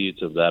the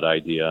seeds of that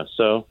idea.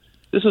 So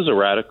this is a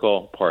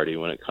radical party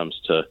when it comes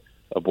to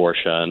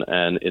abortion,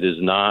 and it is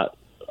not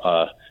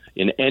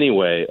in any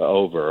way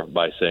over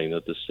by saying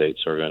that the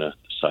states are going to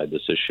decide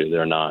this issue.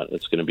 They're not.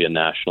 It's going to be a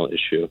national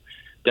issue.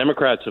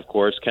 Democrats, of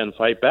course, can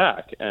fight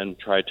back and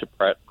try to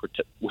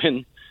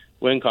win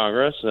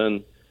Congress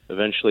and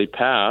eventually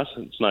pass.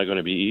 It's not going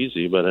to be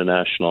easy, but a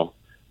national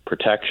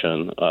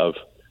protection of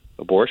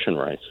abortion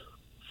rights.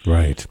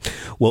 Right.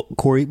 Well,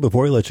 Corey,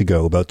 before I let you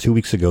go, about 2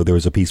 weeks ago, there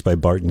was a piece by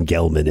Barton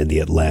Gellman in The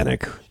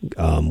Atlantic,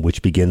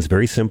 which begins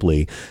very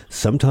simply,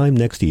 sometime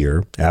next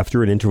year,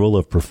 after an interval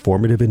of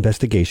performative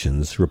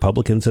investigations,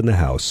 Republicans in the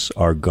House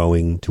are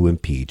going to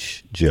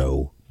impeach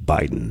Joe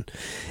Biden.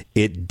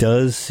 It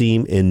does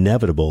seem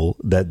inevitable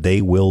that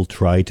they will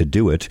try to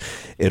do it.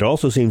 It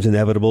also seems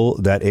inevitable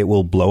that it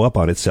will blow up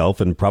on itself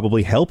and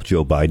probably help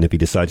Joe Biden if he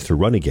decides to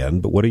run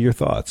again. But what are your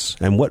thoughts?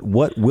 And what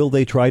will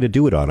they try to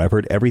do it on? I've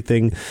heard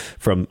everything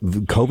from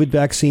COVID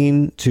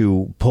vaccine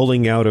to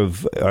pulling out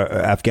of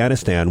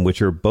Afghanistan,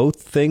 which are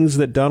both things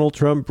that Donald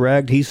Trump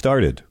bragged he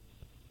started.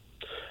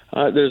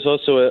 There's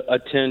also a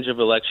tinge of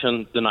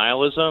election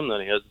denialism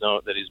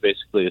that he's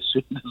basically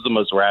assumed is the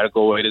most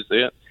radical way to say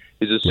it.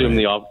 He's assumed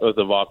the oath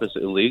of office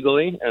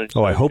illegally. And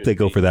I hope they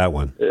go for that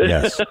one.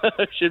 Yes.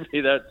 Should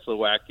be that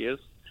Slovakia's.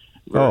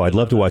 I'd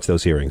love to watch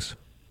those hearings.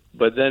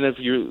 But then if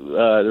you,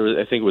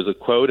 I think it was a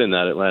quote in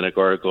that Atlantic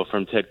article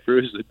from Ted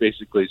Cruz that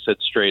basically said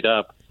straight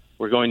up,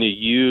 we're going to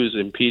use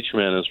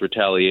impeachment as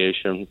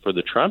retaliation for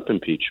the Trump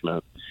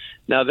impeachment.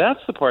 Now,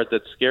 that's the part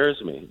that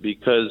scares me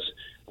because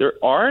there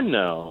are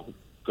no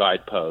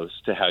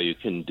guideposts to how you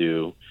can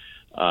do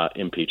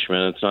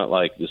impeachment. It's not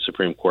like the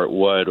Supreme Court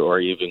would or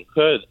even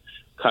could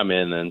come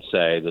in and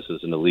say this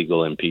is an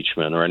illegal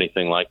impeachment or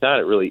anything like that.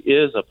 It really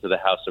is up to the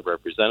House of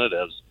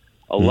Representatives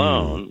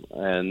alone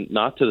and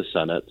not to the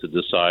Senate to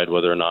decide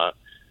whether or not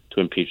to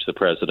impeach the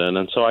president.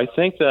 And so I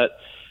think that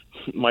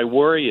my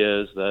worry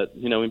is that,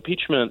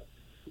 impeachment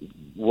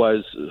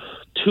was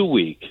too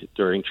weak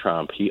during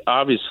Trump. He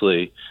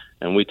obviously,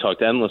 and we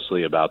talked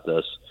endlessly about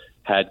this,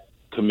 had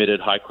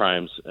committed high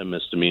crimes and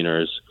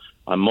misdemeanors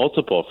on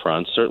multiple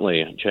fronts.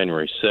 Certainly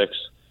January 6th,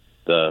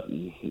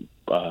 the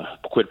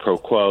quid pro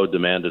quo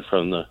demanded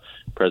from the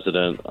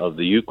president of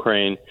the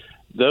Ukraine.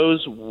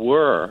 Those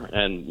were,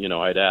 and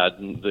I'd add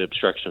the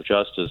obstruction of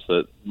justice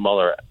that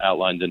Mueller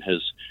outlined in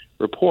his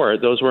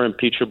report, those were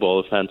impeachable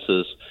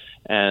offenses,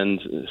 and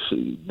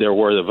there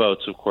were the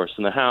votes, of course,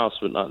 in the House,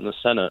 but not in the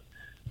Senate,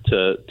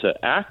 to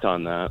act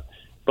on that.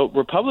 But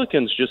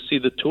Republicans just see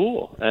the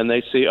tool, and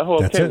they see,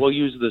 we'll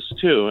use this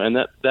too, and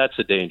that's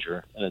a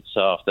danger in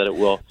itself. That it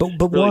will.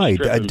 But really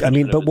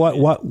why?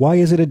 Why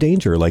is it a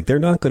danger? Like, they're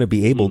not going to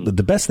be able.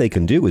 The best they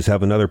can do is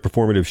have another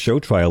performative show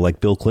trial like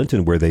Bill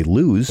Clinton, where they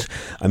lose.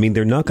 I mean,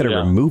 they're not going to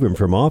remove him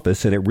from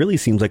office, and it really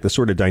seems like the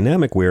sort of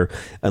dynamic where,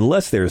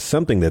 unless there's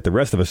something that the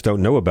rest of us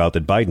don't know about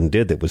that Biden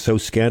did that was so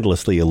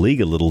scandalously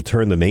illegal, it'll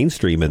turn the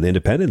mainstream and the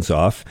independents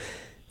off.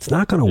 It's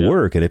not going to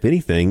work, and if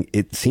anything,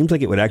 it seems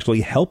like it would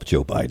actually help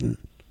Joe Biden.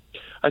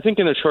 I think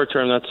in the short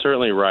term, that's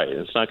certainly right.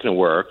 It's not going to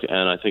work,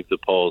 and I think the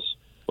polls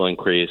will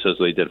increase as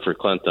they did for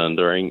Clinton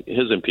during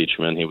his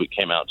impeachment. He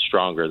came out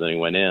stronger than he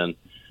went in.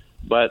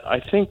 But I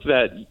think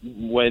that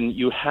when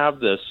you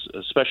have this,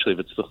 especially if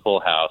it's the full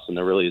House and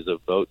there really is a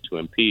vote to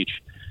impeach,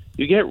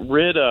 you get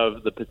rid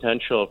of the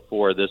potential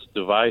for this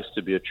device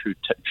to be a true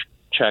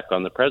check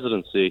on the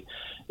presidency.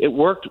 It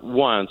worked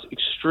once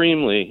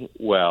extremely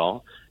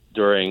well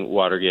during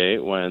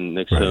Watergate, when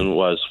Nixon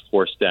was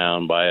forced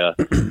out of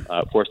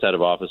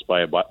office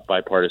by a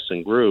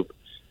bipartisan group.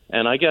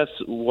 And I guess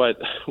what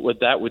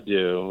that would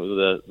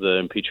do, the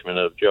impeachment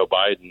of Joe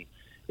Biden,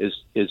 is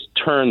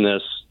turn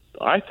this,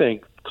 I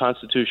think,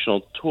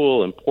 constitutional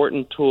tool,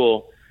 important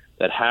tool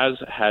that has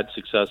had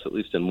success, at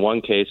least in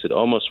one case. It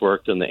almost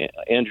worked in the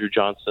Andrew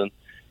Johnson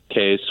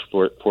case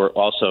for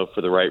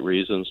the right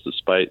reasons,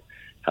 despite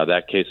how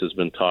that case has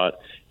been taught.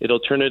 It'll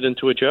turn it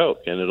into a joke,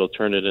 and it'll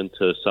turn it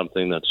into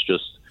something that's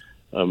just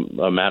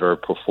a matter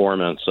of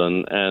performance.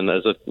 And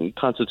as a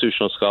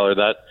constitutional scholar,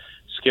 that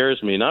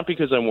scares me, not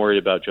because I'm worried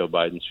about Joe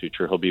Biden's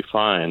future. He'll be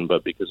fine,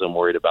 but because I'm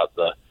worried about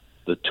the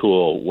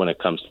tool when it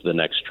comes to the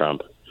next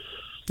Trump.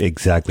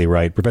 Exactly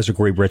right. Professor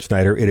Corey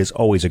Brettschneider, it is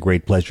always a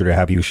great pleasure to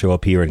have you show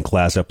up here and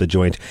class up the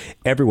joint.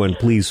 Everyone,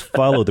 please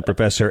follow the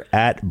professor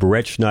at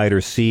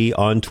BrettschneiderC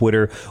on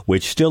Twitter,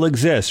 which still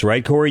exists,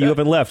 right, Corey? You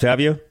haven't left, have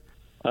you?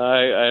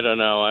 I don't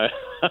know. I'm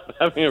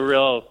having a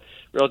real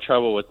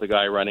trouble with the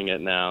guy running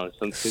it now.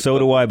 So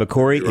do I. But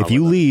Corey, if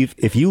you leave,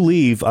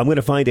 I'm going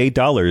to find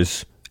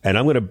 $8, and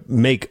I'm going to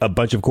make a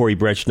bunch of Corey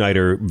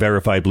Brettschneider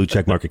verified blue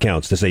checkmark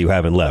accounts to say you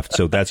haven't left.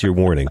 So that's your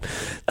warning.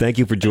 Thank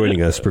you for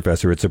joining us,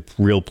 Professor. It's a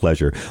real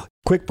pleasure.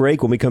 Quick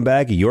break. When we come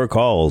back, your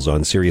calls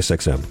on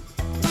SiriusXM.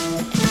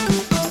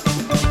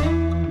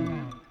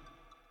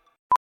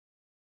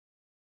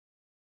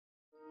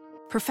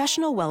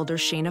 Professional welder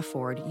Shayna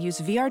Ford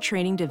used VR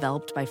training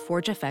developed by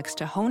ForgeFX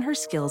to hone her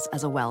skills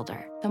as a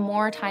welder. The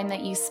more time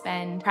that you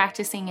spend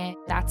practicing it,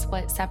 that's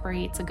what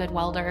separates a good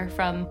welder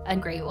from a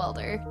great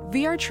welder.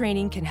 VR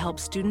training can help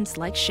students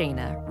like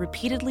Shayna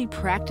repeatedly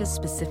practice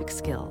specific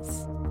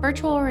skills.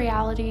 Virtual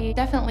reality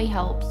definitely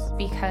helps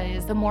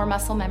because the more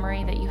muscle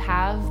memory that you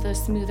have, the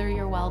smoother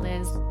your weld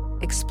is.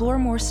 Explore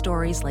more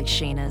stories like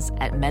Shayna's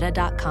at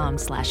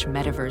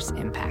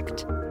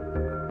meta.com/metaverseimpact.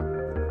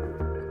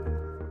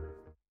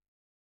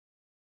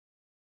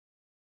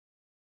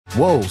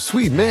 Whoa,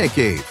 sweet man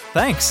cave.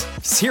 Thanks.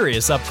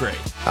 Serious upgrade.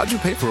 How'd you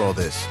pay for all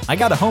this? I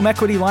got a home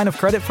equity line of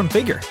credit from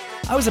Figure.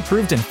 I was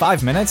approved in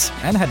 5 minutes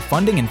and had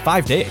funding in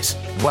 5 days.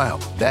 Wow,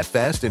 that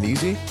fast and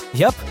easy?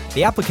 Yep.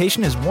 The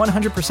application is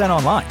 100%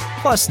 online,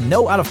 plus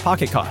no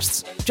out-of-pocket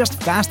costs.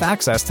 Just fast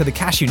access to the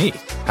cash you need.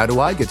 How do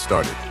I get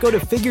started? Go to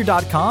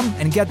Figure.com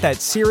and get that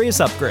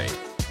serious upgrade.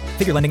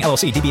 Figure Lending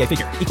LLC, DBA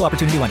Figure, Equal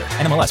Opportunity Lender,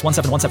 NMLS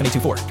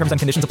 1717824. Terms and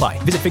conditions apply.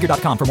 Visit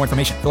Figure.com for more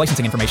information. For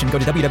licensing information, go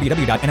to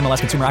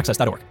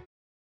www.nmlsconsumeraccess.org.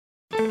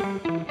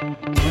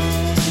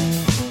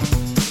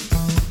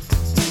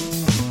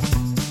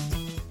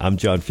 I'm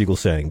John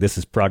Fugelsang. This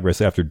is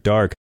Progress After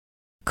Dark.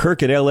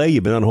 Kirk in L.A.,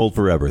 you've been on hold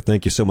forever.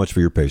 Thank you so much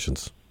for your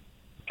patience.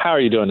 How are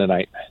you doing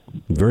tonight?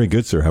 Very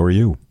good, sir. How are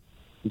you?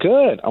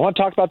 Good. I want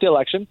to talk about the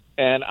election,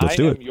 and Let's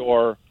do it.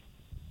 Your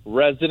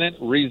resident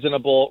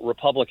reasonable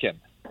Republican.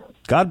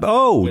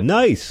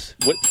 Nice.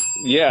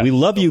 Yeah. We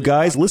love you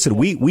guys. Listen,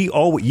 we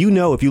all,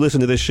 if you listen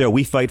to this show,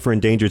 we fight for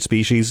endangered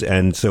species,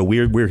 and so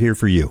we're here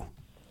for you.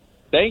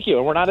 Thank you.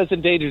 And we're not as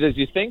endangered as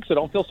you think, so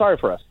don't feel sorry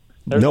for us.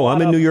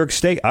 I'm in New York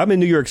State. I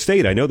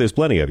know there's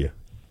plenty of you.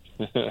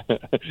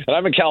 And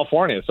I'm in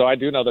California, so I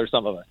do know there's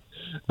some of us.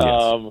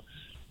 Yes.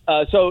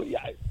 So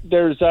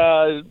there's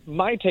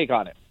my take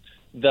on it,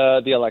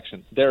 the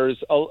election.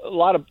 There's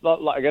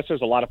I guess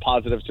there's a lot of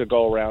positives to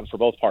go around for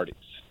both parties.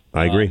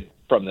 I agree.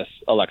 From this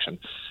election.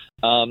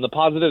 The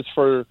positives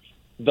for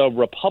the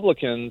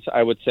Republicans,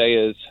 I would say,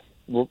 is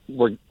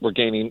we're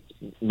gaining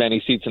many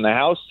seats in the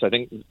House. I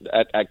think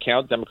at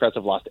count, Democrats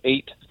have lost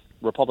 8.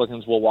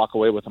 Republicans will walk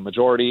away with a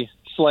majority,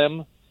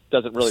 slim,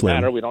 doesn't really Slim.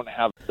 matter. We don't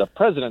have the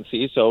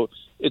presidency, so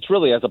it's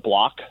really as a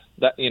block.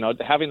 That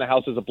having the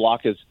House as a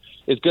block is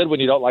good when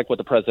you don't like what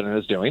the president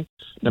is doing.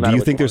 Do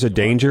you think there's a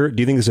danger?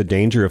 Do you think there's a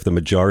danger if the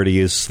majority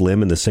is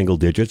slim in the single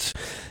digits?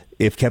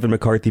 If Kevin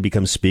McCarthy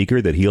becomes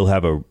Speaker, that he'll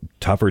have a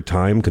tougher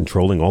time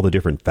controlling all the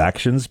different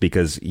factions?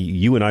 Because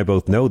you and I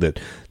both know that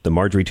the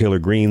Marjorie Taylor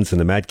Greenes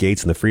and the Matt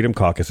Gaetz and the Freedom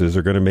Caucuses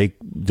are going to make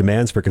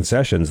demands for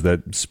concessions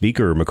that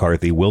Speaker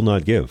McCarthy will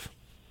not give.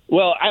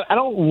 Well, I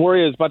don't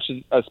worry as much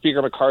as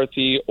Speaker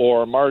McCarthy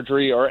or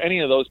Marjorie or any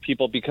of those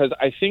people, because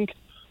I think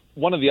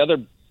one of the other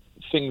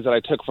things that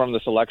I took from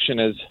this election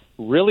is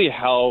really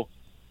how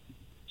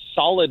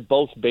solid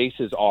both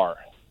bases are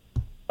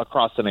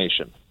across the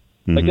nation.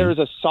 Like, there is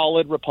a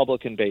solid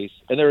Republican base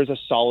and there is a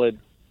solid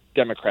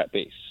Democrat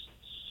base.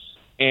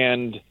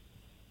 And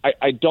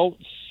I don't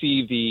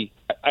see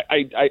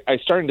I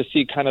starting to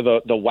see kind of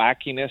the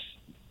wackiness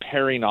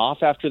pairing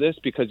off after this,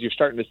 because you're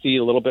starting to see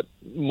a little bit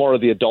more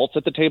of the adults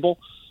at the table.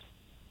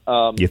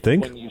 You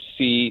think? When you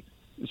see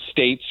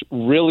states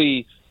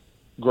really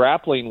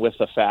grappling with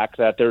the fact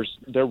that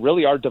there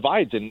really are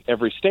divides in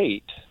every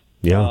state.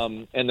 Yeah.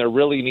 And there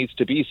really needs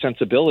to be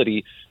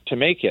sensibility to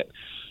make it.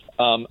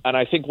 And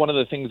I think one of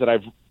the things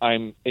that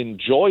I'm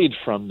enjoyed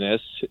from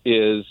this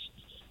is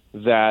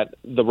that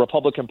the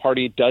Republican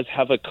Party does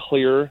have a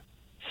clear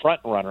front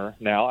runner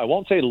now. I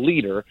won't say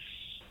leader,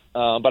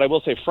 but I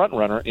will say front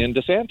runner in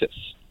DeSantis.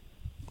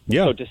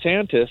 Yeah. So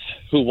DeSantis,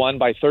 who won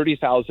by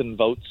 30,000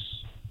 votes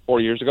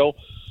 4 years ago,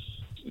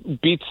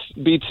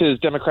 beats his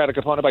Democratic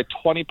opponent by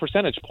 20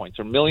 percentage points,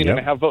 or 1.5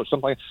 million votes,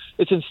 something like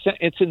that.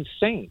 It's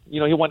insane. He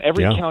won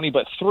every county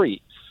but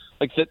 3.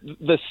 Like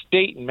the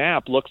state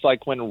map looks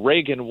like when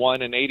Reagan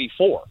won in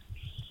 '84.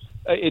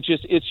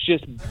 It's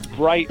just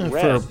bright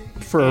red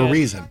for a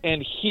reason.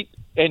 And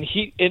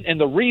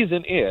the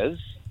reason is,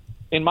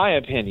 in my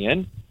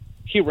opinion,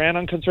 he ran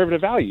on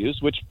conservative values,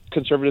 which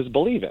conservatives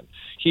believe in.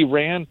 He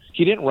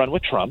didn't run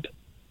with Trump.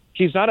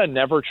 He's not a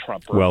never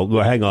Trumper. Well,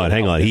 hang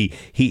on.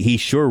 He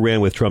sure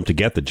ran with Trump to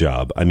get the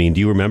job. I mean,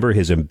 do you remember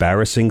his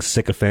embarrassing,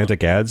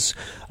 sycophantic ads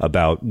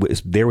about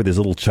there with his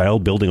little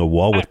child building a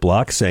wall with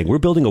blocks, saying, "We're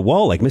building a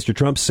wall," like Mr.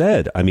 Trump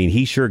said? I mean,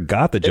 he sure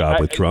got the job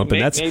with Trump, and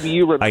that's. Maybe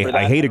you remember that.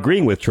 I hate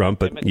agreeing with Trump,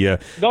 but yeah,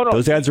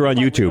 those ads are on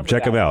YouTube.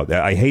 Check them out.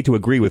 I hate to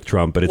agree with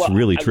Trump, but it's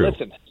really true.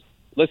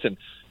 Listen.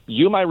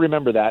 You might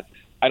remember that.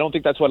 I don't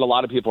think that's what a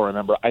lot of people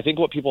remember. I think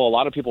a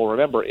lot of people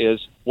remember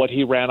is what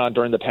he ran on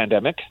during the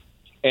pandemic.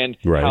 And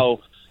how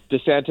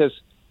DeSantis,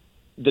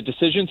 the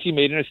decisions he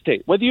made in his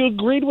state, whether you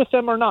agreed with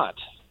them or not,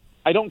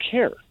 I don't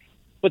care.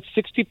 But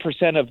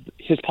 60% of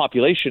his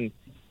population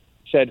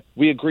said,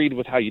 we agreed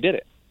with how you did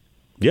it.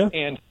 Yeah.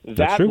 And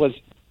that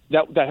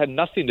had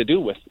nothing to do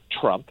with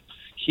Trump.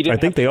 I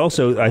think they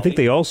also,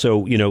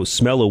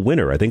 smell a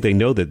winner. I think they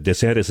know that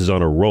DeSantis is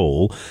on a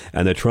roll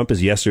and that Trump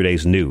is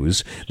yesterday's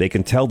news. They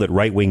can tell that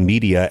right-wing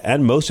media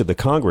and most of the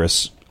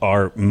Congress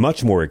are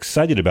much more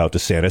excited about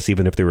DeSantis,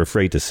 even if they're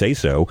afraid to say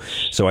so.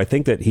 So I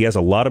think that he has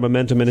a lot of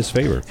momentum in his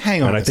favor.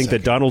 Hang on, and I think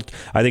that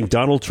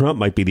Donald Trump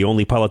might be the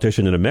only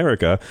politician in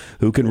America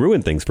who can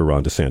ruin things for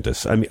Ron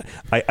DeSantis. I mean,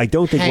 I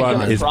don't think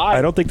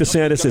I don't think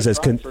DeSantis is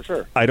as.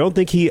 I don't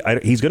think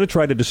he's going to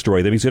try to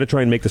destroy them. He's going to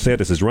try and make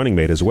DeSantis his running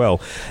mate as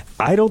well.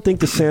 I don't think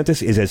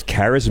DeSantis is as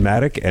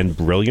charismatic and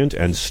brilliant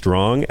and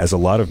strong as a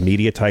lot of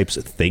media types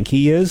think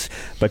he is.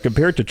 But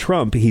compared to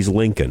Trump, he's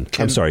Lincoln.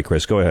 I'm sorry,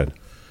 Chris. Go ahead.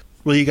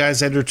 Will you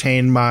guys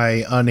entertain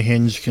my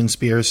unhinged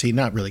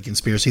not really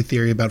conspiracy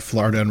theory about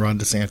Florida and Ron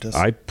DeSantis?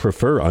 I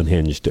prefer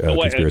unhinged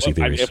conspiracy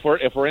theories.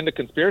 If we're into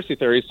conspiracy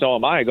theories, so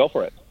am I. Go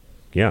for it.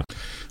 Yeah.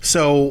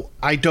 So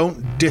I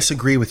don't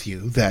disagree with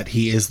you that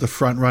he is the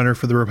front runner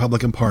for the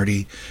Republican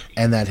Party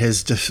and that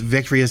his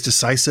victory is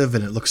decisive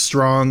and it looks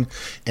strong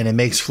and it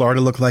makes Florida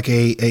look like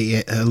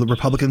a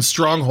Republican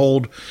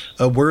stronghold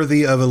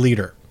worthy of a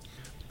leader.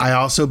 I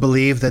also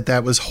believe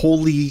that was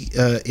wholly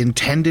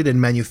intended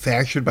and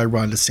manufactured by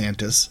Ron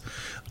DeSantis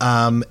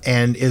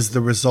and is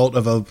the result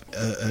of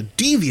a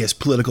devious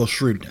political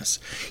shrewdness.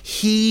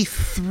 He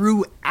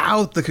threw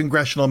out the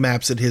congressional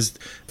maps that his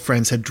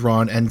friends had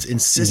drawn and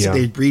insisted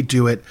they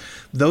redo it.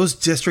 Those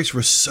districts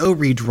were so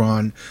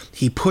redrawn.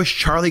 He pushed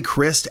Charlie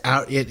Crist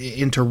out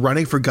into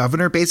running for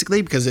governor,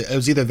 basically, because it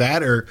was either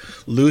that or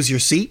lose your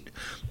seat.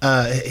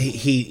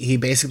 He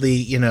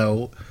basically,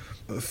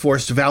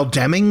 forced Val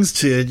Demings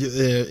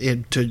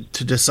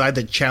to decide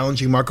that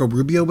challenging Marco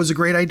Rubio was a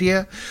great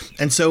idea,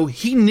 and so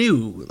he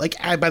knew.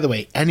 By the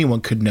way,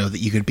 anyone could know that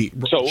you could beat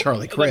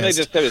Charlie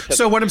Crist.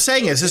 So what I'm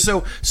saying is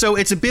so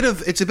it's a bit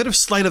of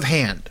sleight of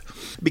hand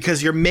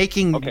because you're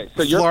making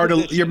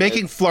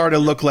Florida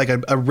look like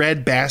a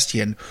red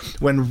bastion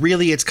when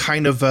really it's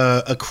kind of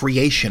a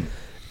creation.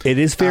 It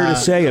is fair to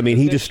say. I mean,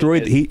 he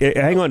destroyed.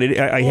 Hang on.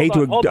 I hate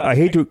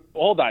to.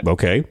 Hold on.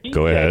 Okay,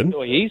 go ahead.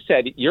 He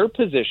said your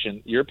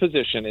position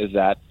is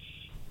that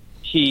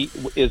he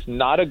is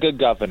not a good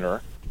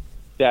governor.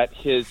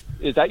 Is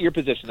that your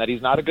position? That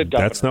he's not a good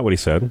governor? That's not what he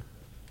said.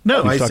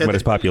 No, He's talking about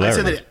his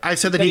popularity. I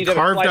said that he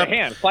carved up.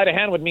 Sleight of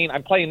hand would mean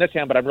I'm playing this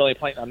hand, but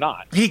I'm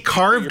not. He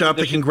carved up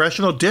the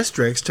congressional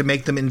districts to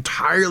make them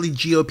entirely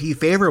GOP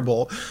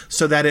favorable,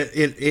 so that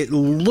it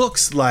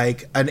looks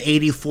like an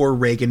 '84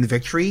 Reagan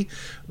victory.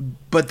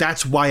 But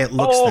that's why it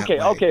looks that way.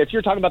 Okay. If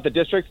you're talking about the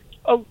district.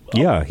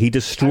 Yeah, he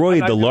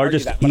destroyed the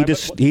largest.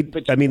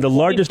 The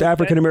largest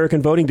African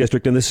American voting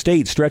district in the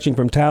state, stretching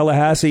from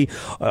Tallahassee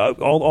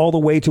all the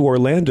way to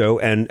Orlando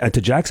and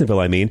to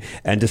Jacksonville. And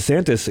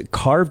DeSantis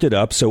carved it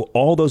up so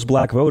all those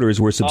black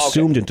voters were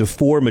subsumed into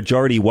 4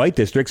 majority white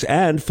districts,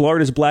 and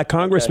Florida's black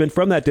congressman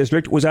from that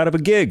district was out of a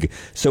gig.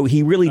 So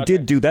he really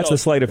did do. That's the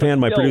sleight of hand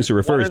my producer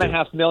refers to.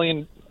 1.5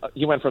 million.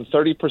 He went from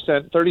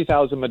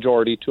 30,000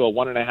 majority to a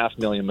 1.5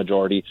 million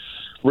majority,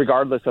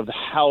 regardless of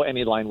how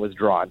any line was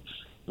drawn.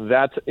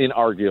 That's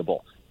inarguable.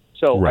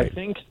 So right. I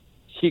think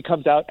he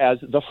comes out as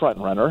the front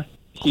runner.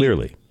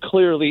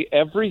 Clearly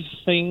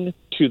everything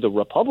to the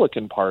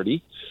Republican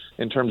Party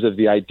in terms of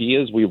the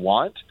ideas we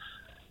want,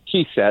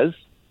 he says,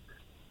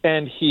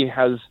 and he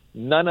has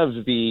none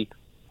of the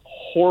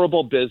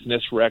horrible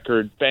business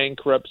record,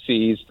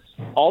 bankruptcies,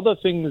 all the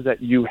things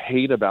that you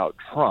hate about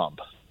Trump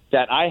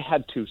that I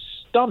had to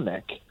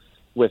stomach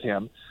with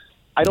him.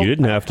 You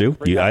didn't have to.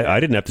 I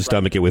didn't have to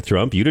stomach it with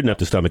Trump. You didn't have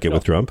to stomach it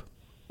with Trump.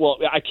 Well,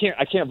 I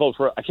can't vote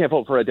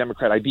for a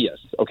Democrat ideas.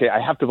 Okay, I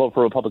have to vote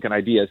for Republican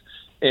ideas.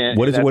 And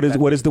what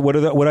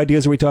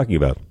ideas are we talking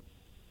about?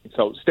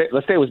 So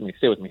let's stay with me.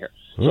 Stay with me here.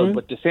 So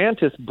what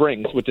DeSantis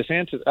brings,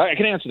 I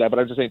can answer that, but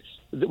I'm just saying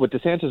what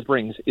DeSantis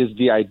brings is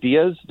the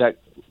ideas that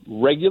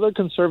regular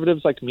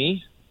conservatives like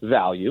me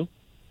value.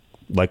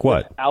 Like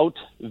what? Without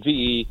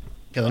I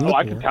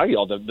can tell you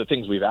all the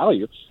things we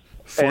value.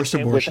 Forced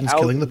abortions,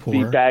 killing the poor,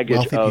 the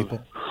baggage wealthy of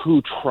people.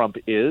 Who Trump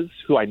is,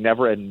 who I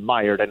never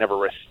admired, I never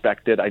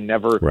respected, I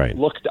never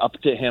looked up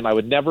to him. I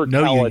would never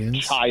tell a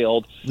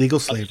child legal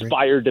slavery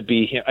aspired to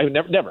be him. I would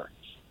never.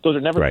 Those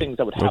are never things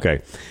that would happen.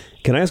 Okay.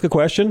 Can I ask a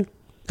question?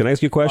 Can I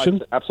ask you a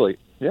question? Absolutely.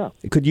 Yeah.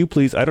 Could you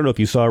please, I don't know if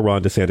you saw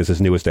Ron DeSantis'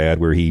 newest ad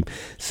where he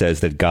says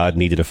that God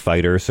needed a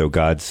fighter, so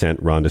God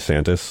sent Ron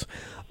DeSantis.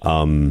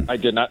 I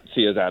did not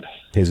see his ad.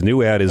 His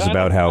new ad is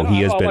about how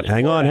he has been.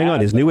 Hang on.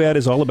 His new ad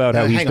is all about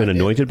how he's been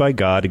anointed by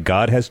God.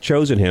 God has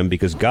chosen him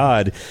because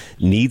God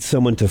needs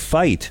someone to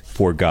fight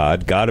for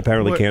God. God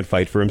apparently can't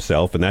fight for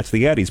himself, and that's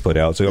the ad he's put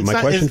out. So my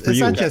question for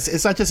you: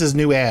 it's not just his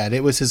new ad;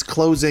 it was his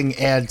closing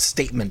ad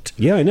statement.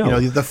 Yeah, I know.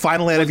 The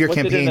final ad of your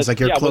campaign is like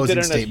your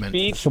closing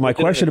statement. So my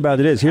question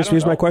about it is: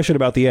 here's my question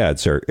about the ad,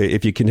 sir.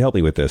 If you can help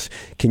me with this,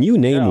 can you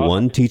name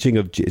one teaching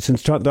of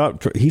since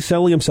he's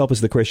selling himself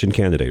as the Christian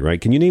candidate, right?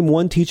 Can you name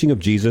one teaching of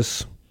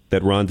Jesus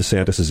that Ron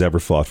DeSantis has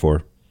ever fought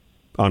for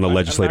on a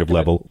legislative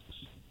level?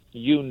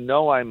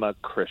 I'm a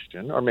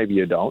Christian, or maybe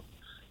you don't.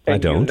 And I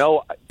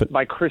don't. But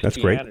my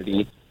Christianity. That's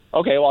great.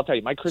 Okay, well, I'll tell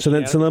you. My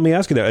Christianity. So let me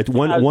ask you that.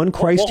 One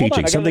Christ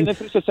teaching. Something.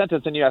 This is a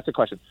sentence, and you ask the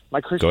question.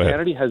 My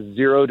Christianity has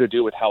zero to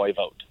do with how I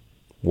vote.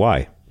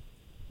 Why?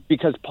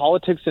 Because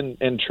politics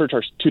and church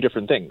are two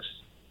different things.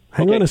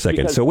 Hang on a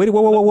second. So wait,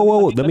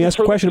 whoa. Let me ask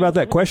a question about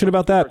that. Question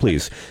about that,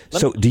 please.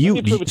 So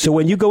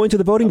when you go into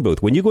the voting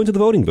booth, let me prove it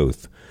to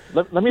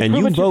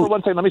you for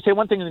one thing. Let me say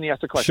one thing, and then you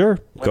ask the question. Sure.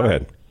 Go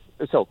ahead.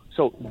 So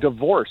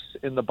divorce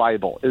in the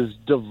Bible, is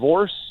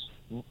divorce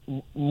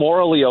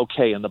morally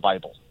okay in the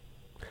Bible?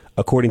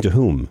 According to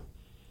whom?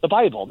 The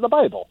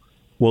Bible.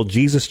 Well,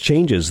 Jesus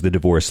changes the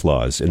divorce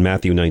laws in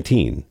Matthew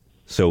 19.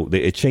 So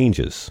it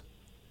changes.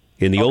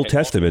 In the Old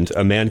Testament,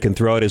 a man can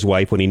throw out his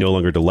wife when he no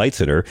longer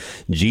delights in her.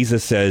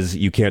 Jesus says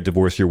you can't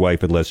divorce your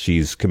wife unless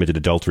she's committed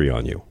adultery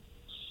on you.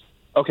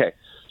 Okay.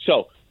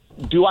 So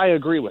do I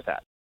agree with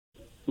that?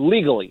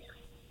 Legally.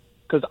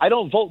 Because I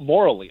don't vote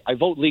morally. I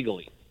vote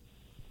legally.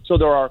 So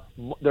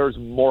there's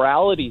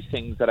morality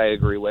things that I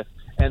agree with,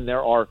 and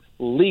there are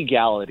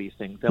legality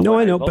things. And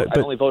I know, but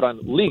I only vote on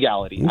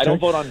legality. Okay. I don't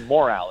vote on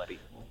morality.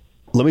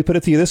 Let me put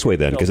it to you this way,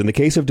 then, because in the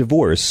case of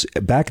divorce,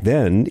 back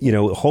then,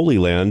 Holy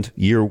Land,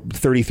 year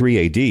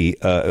 33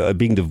 AD,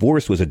 being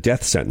divorced was a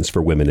death sentence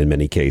for women in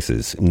many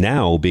cases.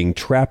 Now, being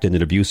trapped in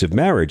an abusive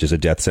marriage is a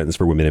death sentence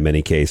for women in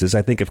many cases.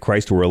 I think if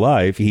Christ were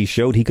alive, he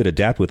showed he could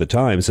adapt with the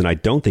times, and I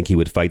don't think he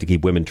would fight to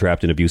keep women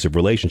trapped in abusive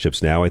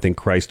relationships now. I think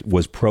Christ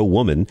was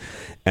pro-woman,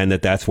 and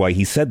that's why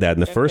he said that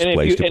in the first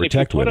place, to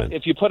protect women.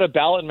 If you put a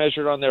ballot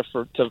measure on there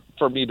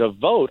for me to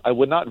vote, I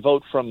would not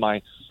vote from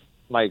my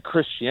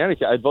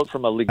Christianity. I vote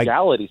from a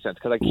legality sense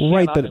because I can't.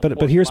 Right,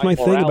 but here's my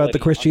thing about the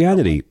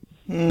Christianity.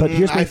 But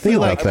here's my thing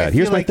about that.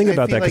 Here's my thing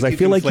about that because I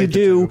feel like you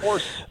do.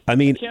 I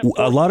mean,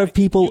 a lot of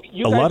people,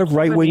 a lot of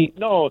right wing.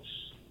 No,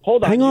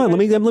 hold on. Hang on.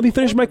 Let me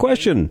finish my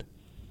question.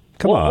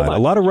 Come on. A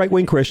lot of right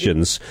wing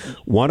Christians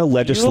want to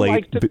legislate. You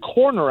like to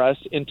corner us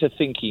into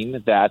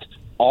thinking that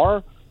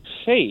our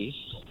faith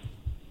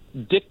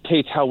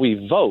dictates how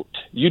we vote.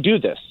 You do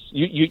this.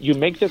 You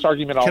make this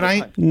argument all the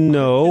time.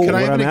 No, what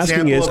I'm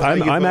asking is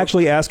I'm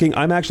actually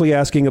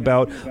asking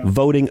about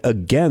voting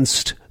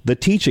against the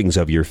teachings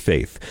of your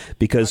faith.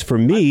 Because for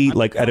me,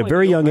 like at a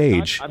very young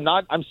age,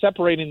 I'm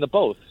separating the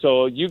both.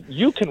 So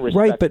you can respect.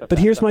 Right, but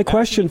here's my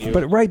question.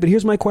 But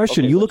here's my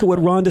question. You look at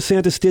what Ron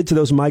DeSantis did to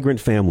those migrant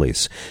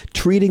families,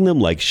 treating them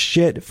like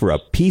shit for a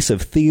piece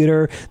of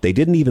theater. They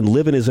didn't even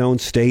live in his own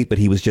state, but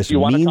he was just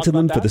mean to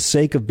them for the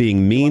sake of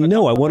being mean.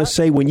 No, I want to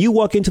say, when you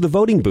walk into the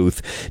voting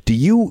booth,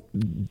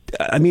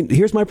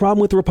 here's my problem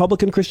with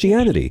Republican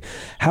Christianity.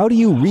 How do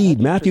you read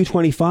Matthew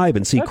 25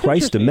 and see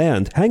Christ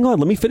demand? Hang on,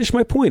 let me finish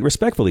my point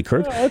respectfully,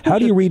 Kirk. How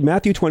do you read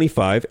Matthew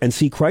 25 and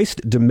see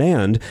Christ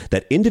demand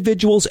that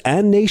individuals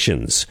and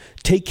nations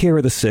take care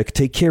of the sick,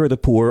 take care of the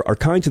poor, are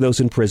kind to those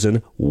in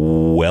prison,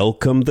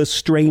 welcome the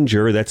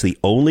stranger? That's the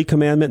only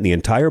commandment in the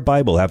entire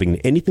Bible having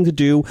anything to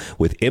do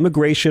with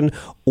immigration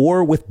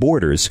or with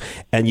borders.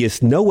 And you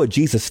know what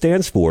Jesus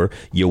stands for.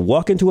 You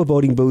walk into a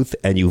voting booth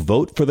and you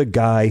vote for the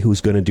guy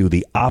who's going to do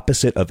the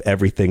opposite of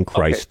everything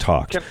Christ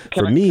taught.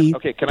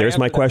 There's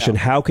my question.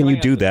 How can you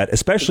do that,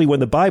 especially when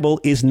the Bible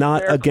is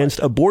not against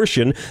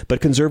abortion,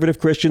 but conservative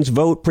Christians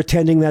vote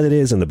pretending that it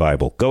is in the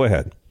Bible? Go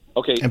ahead.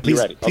 Okay, and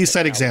please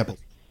cite examples.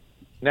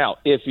 Now,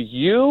 if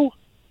you,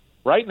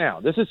 right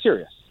now, this is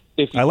serious.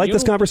 I like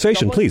this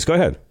conversation. Please, go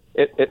ahead.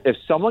 If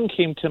someone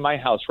came to my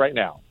house right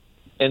now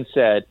and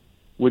said,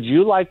 would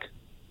you like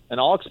an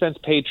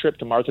all-expense-paid trip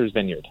to Martha's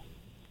Vineyard?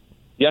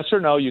 Yes or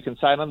no, you can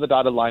sign on the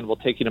dotted line. We'll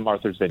take you to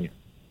Martha's Vineyard.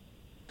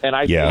 And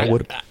I go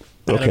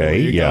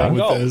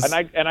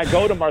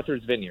to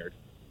Martha's Vineyard.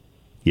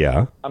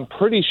 Yeah. I'm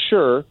pretty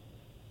sure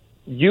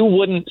you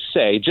wouldn't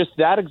say, just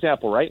that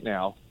example right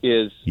now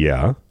is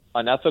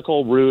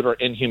unethical, rude, or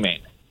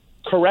inhumane.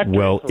 Correct.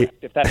 Well,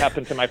 if that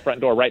happened to my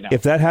front door right now.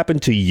 If that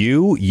happened to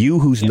you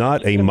who's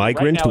not a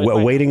migrant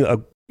awaiting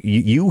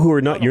you who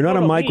are not, you're not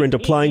a migrant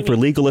applying for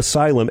legal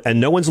asylum, and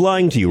no one's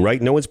lying to you, right?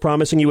 No one's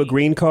promising you a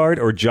green card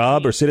or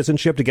job or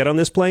citizenship to get on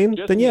this plane?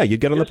 Then yeah, you'd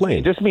get on the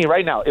plane. Just me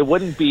right now. It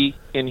wouldn't be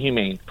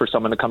inhumane for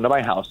someone to come to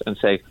my house and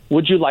say,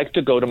 would you like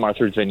to go to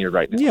Martha's Vineyard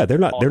right now? Yeah, they're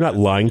not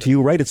lying to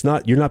you, right? It's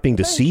not, you're not being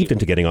deceived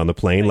into getting on the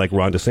plane like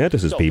Ron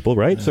DeSantis' people,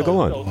 right? So go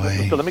on.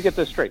 So let me get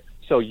this straight.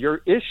 So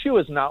your issue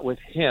is not with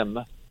him,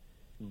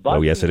 but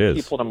yes, it is.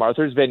 People to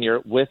Martha's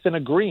Vineyard with an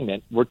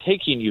agreement. We're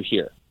taking you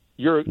here.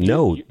 Your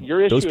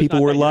those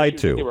people were lied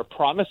to. They were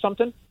promised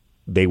something?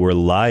 They were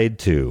lied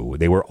to.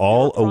 They were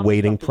all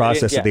awaiting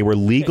process. They were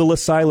legal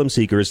asylum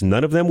seekers.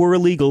 None of them were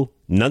illegal.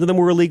 None of them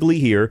were illegally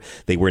here.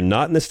 They were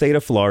not in the state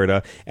of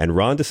Florida. And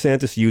Ron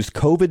DeSantis used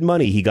COVID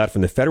money he got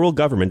from the federal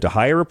government to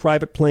hire a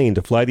private plane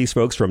to fly these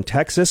folks from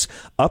Texas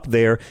up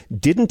there.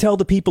 Didn't tell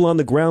the people on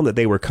the ground that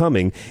they were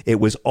coming. It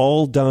was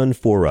all done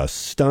for a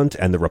stunt.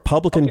 And the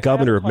Republican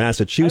governor of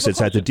Massachusetts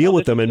had to deal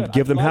with them and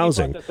give them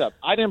housing.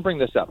 I didn't bring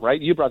this up, right?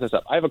 You brought this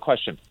up. I have a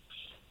question.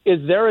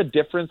 Is there a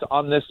difference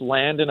on this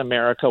land in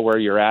America where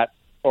you're at,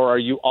 or are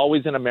you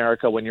always in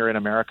America when you're in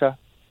America?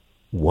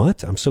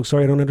 What? I'm so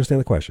sorry. I don't understand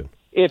the question.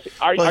 You're in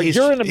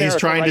America, he's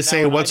trying to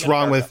say what's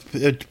wrong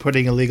with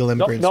putting illegal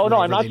immigrants. No,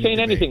 I'm not saying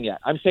anything yet.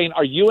 I'm saying,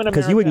 are you in America?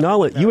 Because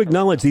you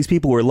acknowledge these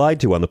people were lied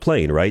to on the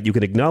plane, right? You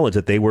can acknowledge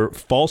that they were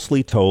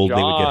falsely told they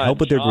would get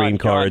help with their green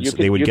cards,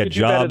 they would get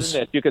jobs.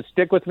 You could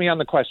stick with me on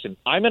the question.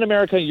 I'm in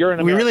America. You're in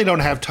America. We really don't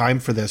have time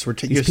for this.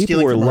 These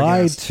people were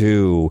lied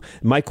to.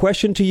 My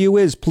question to you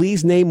is,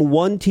 please name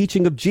one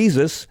teaching of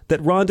Jesus that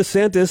Ron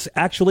DeSantis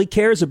actually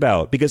cares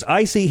about, because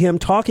I see him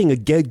talking a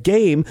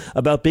game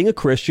about being a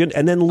Christian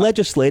and then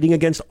legislating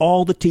against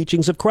all the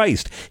teachings of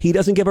Christ. He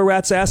doesn't give a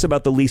rat's ass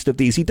about the least of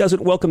these. He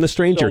doesn't welcome the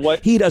stranger.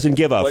 He doesn't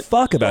give a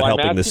fuck about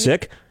helping the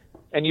sick.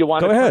 And you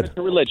want to turn it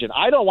to religion.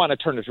 I don't want to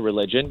turn it to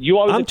religion.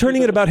 I'm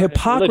turning it about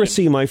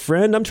hypocrisy, my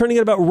friend. I'm turning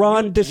it about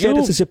Ron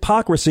DeSantis'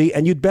 hypocrisy,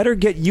 and you'd better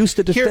get used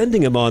to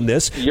defending him on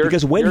this,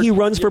 because when he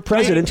runs for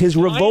president, his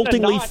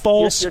revoltingly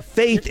false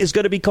faith is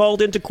going to be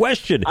called into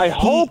question.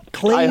 He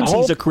claims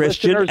he's a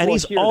Christian, and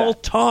he's all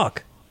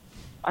talk.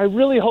 I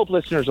really hope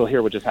listeners will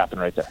hear what just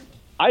happened right there.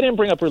 I didn't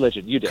bring up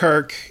religion. You did.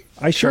 Kirk.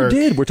 I sure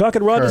did. We're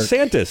talking Ron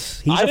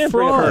DeSantis. He's a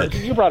fraud.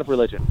 You brought up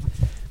religion.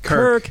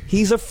 Kirk,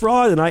 he's a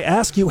fraud. And I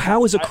ask you,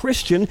 how as a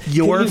Christian can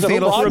you vote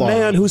for a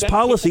man whose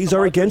policies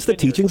are against the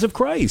teachings of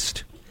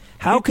Christ?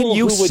 How can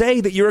you say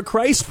that you're a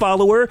Christ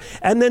follower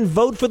and then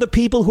vote for the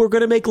people who are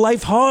going to make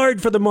life hard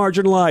for the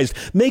marginalized,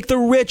 make the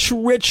rich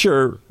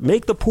richer,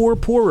 make the poor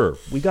poorer?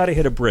 We got to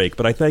hit a break,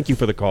 but I thank you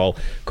for the call.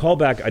 Call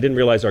back. I didn't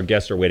realize our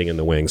guests are waiting in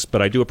the wings,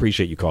 but I do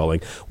appreciate you calling.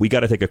 We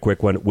got to take a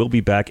quick one. We'll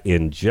be back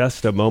in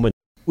just a moment.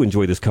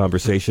 Enjoy this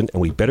conversation,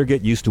 and we better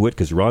get used to it,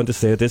 because Ron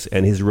DeSantis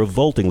and his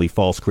revoltingly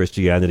false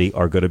Christianity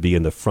are going to be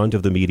in the front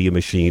of the media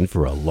machine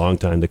for a long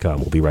time to come.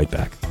 We'll be right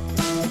back.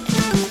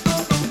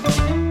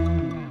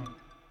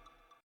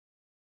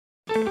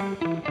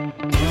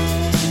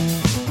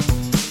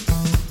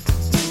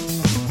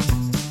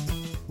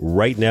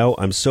 Right now,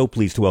 I'm so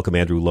pleased to welcome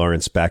Andrew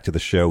Lawrence back to the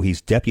show.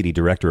 He's Deputy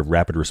Director of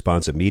Rapid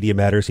Response at Media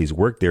Matters. He's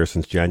worked there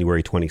since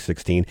January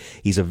 2016.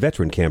 He's a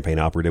veteran campaign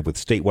operative with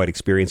statewide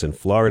experience in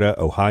Florida,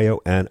 Ohio,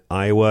 and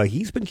Iowa.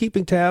 He's been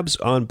keeping tabs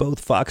on both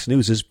Fox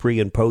News'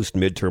 pre- and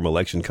post-midterm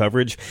election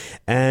coverage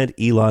and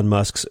Elon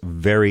Musk's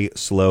very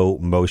slow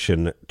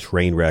motion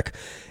train wreck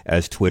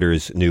as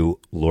Twitter's new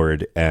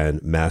lord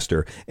and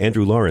master.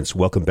 Andrew Lawrence,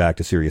 welcome back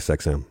to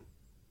SiriusXM.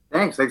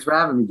 Thanks for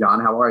having me, John.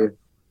 How are you?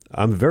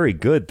 I'm very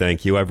good,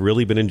 thank you. I've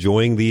really been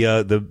enjoying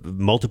the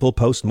multiple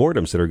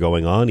postmortems that are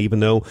going on,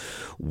 even though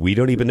we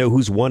don't even know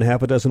who's won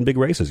half a dozen big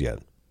races yet.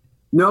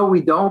 No,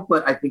 we don't,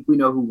 but I think we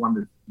know who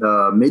won the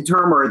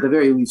midterm, or at the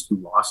very least who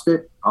lost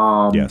it.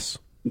 Yes.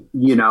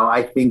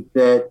 I think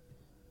that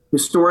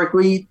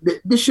historically,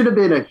 this should have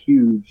been a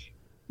huge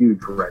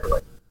red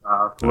light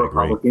for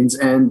Republicans.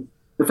 And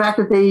the fact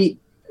that they,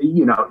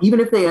 even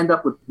if they end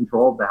up with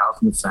control of the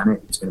House and the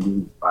Senate, it's going to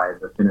be by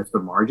the thinnest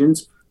of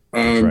margins.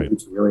 And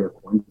it's really a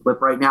coin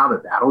flip right now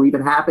that'll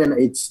even happen.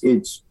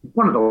 It's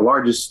one of the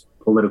largest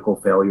political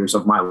failures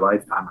of my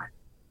lifetime.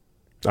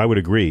 I would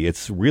agree.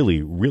 It's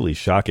really, really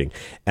shocking.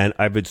 And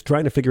I've been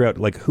trying to figure out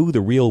who the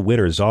real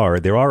winners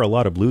are. There are a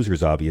lot of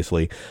losers,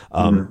 obviously.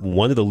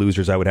 One of the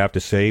losers I would have to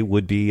say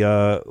would be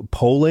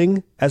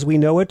polling as we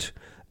know it,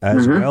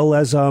 as well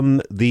as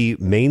the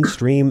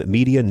mainstream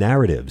media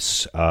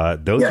narratives.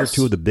 Those are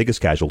two of the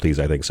biggest casualties,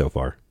 I think, so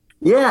far.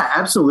 Yeah,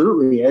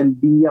 absolutely. And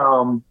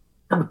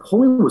the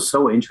polling was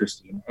so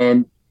interesting,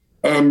 and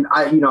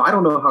I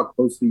don't know how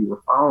closely you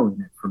were following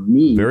it. For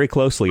me, very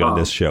closely on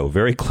this show,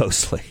 very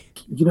closely.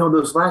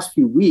 Those last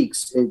few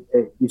weeks,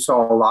 you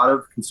saw a lot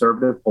of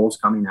conservative polls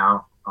coming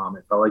out.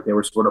 It felt like they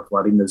were sort of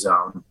flooding the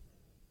zone.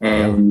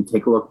 And you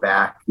take a look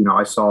back.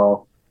 I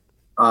saw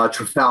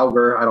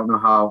Trafalgar. I don't know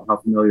how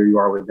familiar you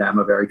are with them.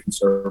 A very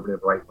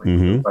conservative right wing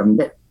group. I mean,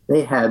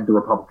 they had the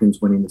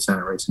Republicans winning the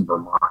Senate race in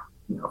Vermont.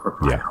 For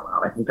crying out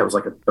loud, I think that was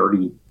like a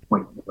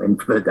 30-point win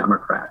for the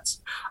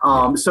Democrats.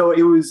 So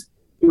it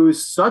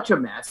was such a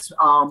mess.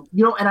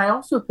 And I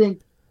also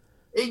think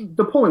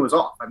the polling was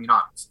off. I mean,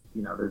 honestly,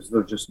 there's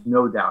just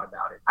no doubt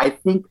about it. I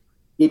think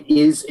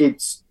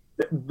it's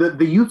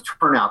the youth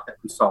turnout that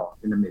we saw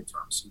in the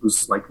midterms. It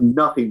was like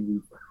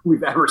nothing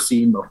we've ever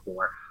seen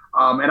before.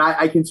 And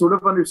I can sort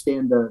of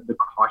understand the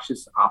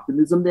cautious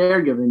optimism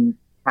there, given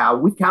how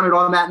we've counted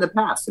on that in the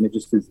past, and it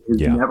just has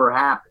never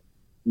happened.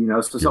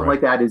 So something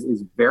like that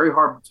is very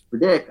hard to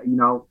predict.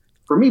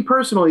 For me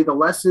personally, the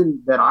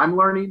lesson that I'm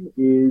learning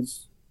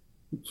is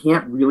you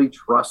can't really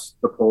trust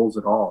the polls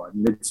at all. I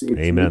mean, it's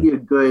maybe a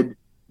good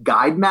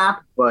guide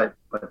map, but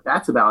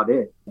that's about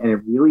it. And it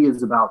really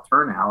is about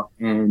turnout.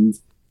 And,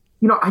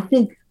 I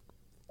think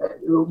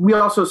we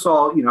also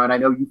saw, and I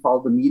know you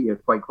followed the media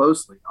quite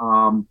closely.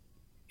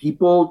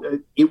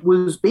 It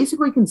was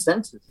basically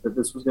consensus that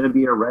this was going to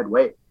be a red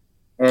wave.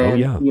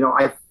 And,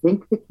 I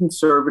think the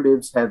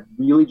conservatives have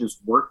really just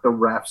worked the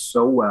refs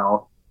so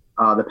well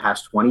the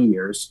past 20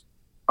 years.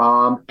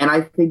 And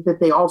I think that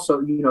they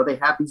also, they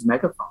have these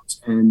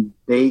megaphones, and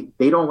they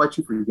don't let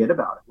you forget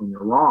about it when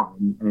you're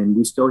wrong. And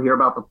we still hear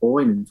about the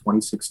polling in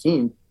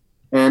 2016,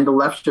 and the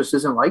left just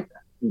isn't like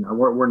that.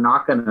 We're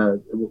not going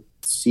to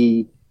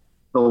see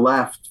the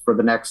left for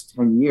the next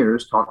 10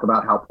 years talk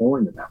about how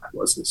polling bad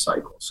was this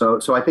cycle. So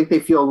I think they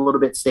feel a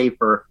little bit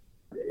safer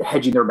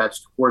hedging their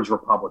bets towards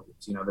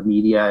Republicans, the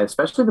media,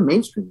 especially the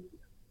mainstream media.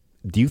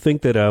 Do you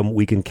think that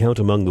we can count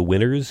among the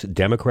winners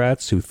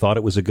Democrats who thought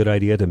it was a good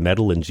idea to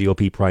meddle in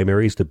GOP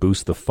primaries to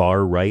boost the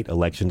far-right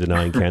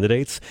election-denying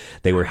candidates?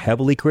 They were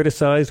heavily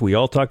criticized. We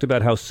all talked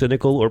about how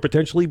cynical or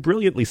potentially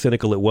brilliantly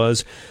cynical it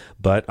was,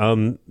 but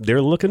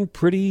they're looking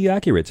pretty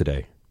accurate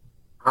today.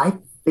 I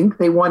think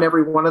they won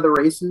every one of the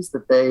races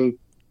that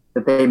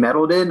they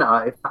meddled in.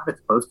 If not,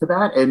 it's close to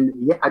that. And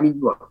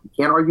look, you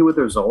can't argue with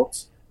the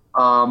results.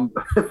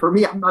 For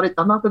me, I'm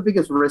not the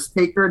biggest risk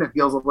taker, and it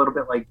feels a little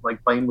bit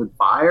like playing with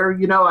fire.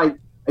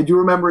 I do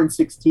remember in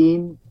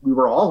 2016, we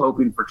were all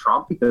hoping for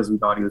Trump because we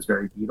thought he was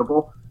very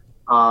beatable.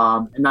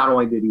 And not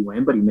only did he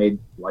win, but he made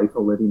life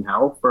a living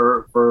hell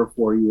for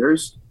 4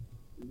 years.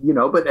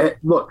 But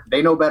look,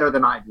 they know better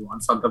than I do on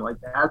something like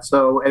that.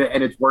 So,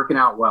 and it's working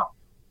out well.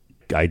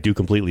 I do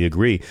completely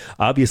agree.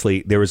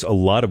 Obviously, there was a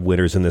lot of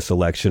winners in this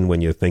election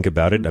when you think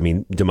about it. I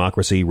mean,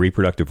 democracy,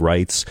 reproductive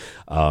rights,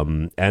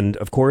 and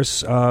of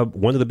course,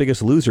 one of the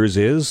biggest losers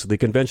is the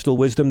conventional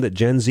wisdom that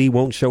Gen Z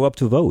won't show up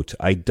to vote.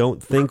 I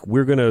don't think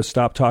we're going to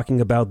stop talking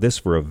about this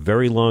for a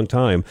very long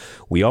time.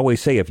 We always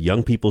say if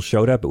young people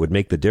showed up, it would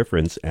make the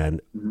difference.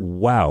 And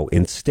wow,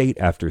 in state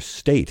after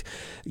state,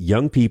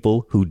 young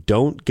people who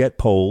don't get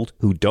polled,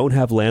 who don't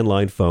have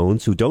landline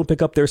phones, who don't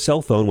pick up their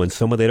cell phone when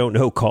someone they don't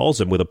know calls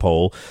them with a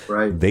poll,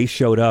 they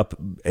showed up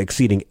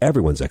exceeding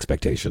everyone's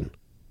expectation.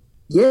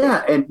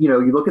 Yeah. And,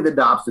 you look at the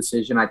Dobbs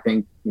decision, I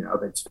think,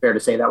 it's fair to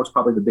say that was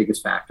probably the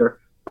biggest factor.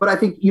 But I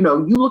think, you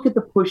look at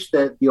the push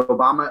that the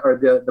Obama or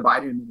the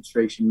Biden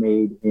administration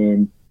made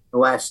in the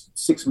last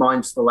 6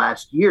 months, the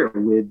last year,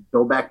 with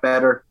Build Back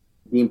Better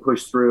being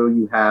pushed through.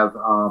 You have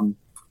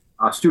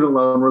student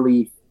loan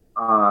relief.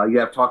 You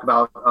have talk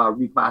about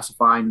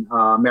reclassifying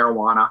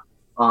marijuana.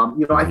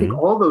 I think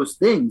all those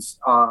things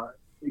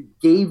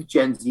gave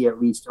Gen Z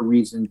at least a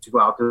reason to go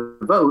out to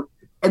vote.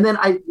 And then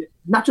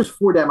not just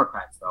for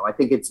Democrats, though. I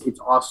think it's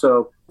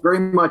also very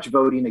much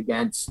voting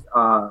against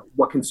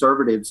what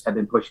conservatives have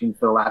been pushing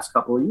for the last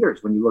couple of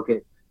years. When you look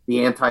at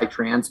the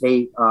anti-trans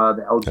hate,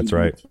 the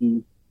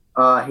LGBT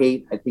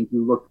hate, I think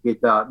you look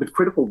at the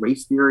critical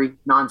race theory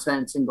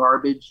nonsense and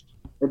garbage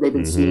that they've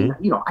been seeing.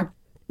 I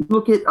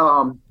look at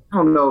I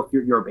don't know if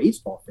you're a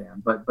baseball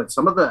fan, but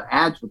some of the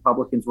ads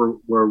Republicans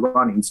were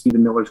running,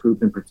 Stephen Miller's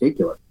group in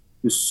particular,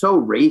 was so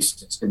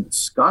racist and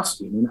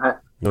disgusting.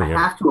 And I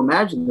have to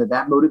imagine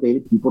that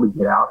motivated people to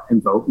get out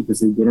and vote because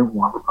they didn't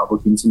want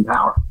Republicans in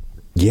power.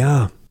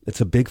 Yeah,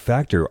 it's a big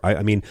factor.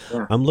 I mean,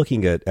 I'm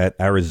looking at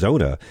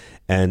Arizona,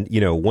 and,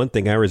 one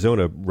thing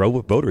Arizona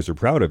voters are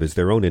proud of is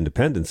their own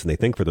independence, and they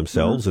think for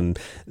themselves, and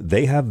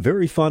they have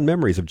very fond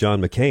memories of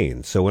John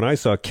McCain. So when I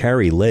saw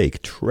Carrie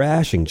Lake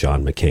trashing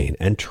John McCain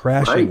and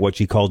trashing what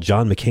she called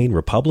John McCain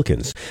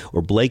Republicans,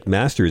 or Blake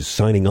Masters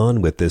signing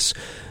on with this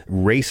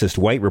racist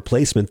white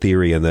replacement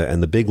theory and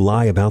the big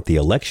lie about the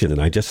election,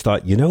 and I just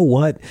thought, you know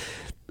what?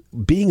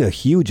 Being a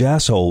huge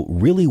asshole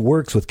really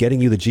works with getting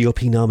you the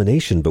GOP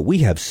nomination, but we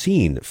have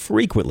seen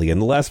frequently in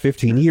the last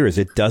 15 years,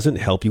 it doesn't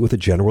help you with a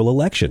general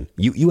election.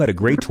 You had a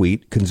great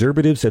tweet.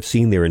 Conservatives have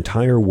seen their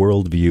entire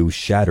worldview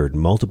shattered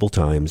multiple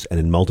times and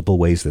in multiple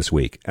ways this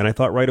week. And I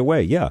thought right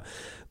away,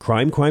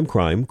 crime,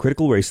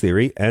 critical race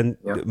theory, and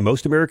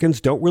most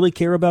Americans don't really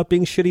care about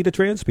being shitty to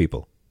trans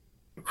people.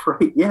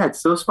 Right. Yeah,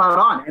 it's so spot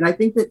on. And I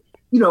think that,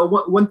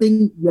 one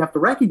thing you have to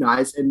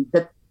recognize, and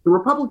that the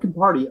Republican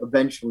Party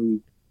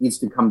eventually needs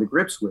to come to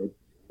grips with,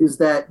 is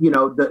that,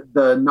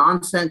 the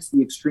nonsense,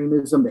 the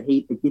extremism, the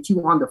hate that gets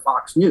you onto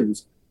Fox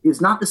News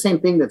is not the same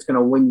thing that's going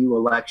to win you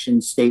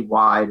elections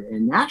statewide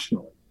and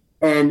nationally.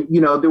 And,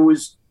 there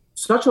was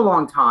such a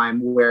long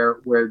time where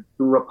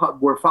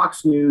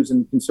Fox News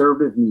and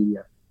conservative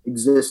media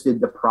existed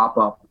to prop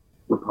up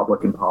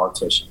Republican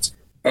politicians.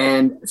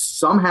 And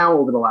somehow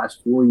over the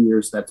last 4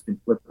 years, that's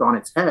been flipped on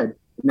its head.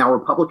 Now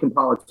Republican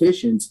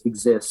politicians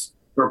exist,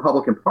 the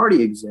Republican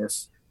Party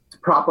exists to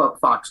prop up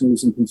Fox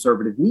News and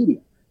conservative media.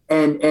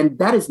 And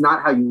that is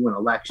not how you win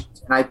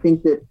elections. And I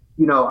think that,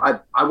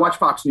 I watch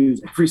Fox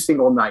News every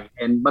single night.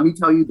 And let me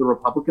tell you, the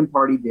Republican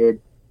Party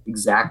did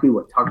exactly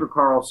what Tucker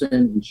Carlson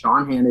and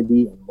Sean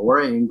Hannity and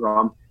Laura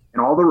Ingraham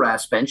and all the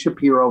rest, Ben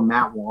Shapiro,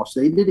 Matt Walsh,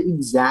 they did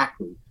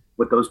exactly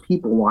what those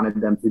people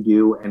wanted them to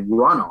do and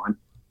run on.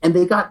 And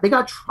they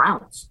got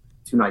trounced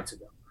 2 nights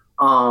ago.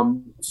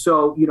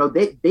 So,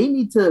 they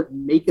need to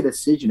make a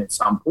decision at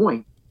some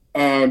point.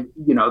 And,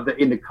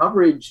 in the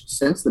coverage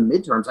since the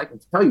midterms, I can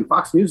tell you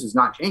Fox News has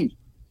not changed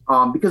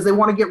because they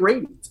want to get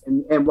ratings.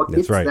 And what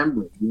gets them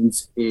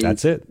ratings is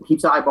that's it.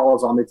 Keeps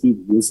eyeballs on the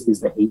TV is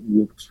the hate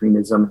and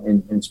extremism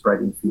and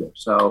spreading fear.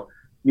 So,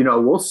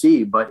 we'll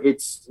see. But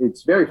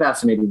it's very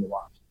fascinating to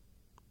watch.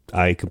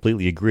 I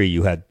completely agree.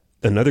 You had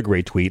another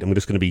great tweet. I'm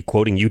just going to be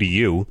quoting you to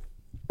you.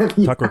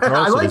 Tucker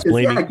Carlson is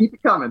blaming. Yeah, keep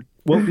it coming.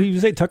 Well,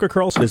 you say Tucker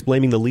Carlson is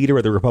blaming the leader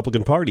of the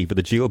Republican Party for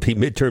the GOP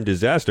midterm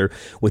disaster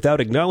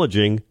without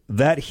acknowledging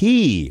that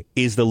he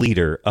is the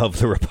leader of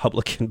the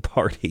Republican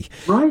Party.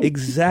 Right.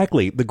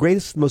 Exactly. The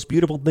greatest, most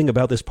beautiful thing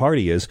about this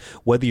party is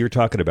whether you're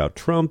talking about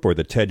Trump or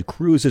the Ted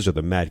Cruzes or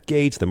the Matt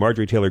Gaetz, the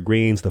Marjorie Taylor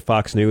Greens, the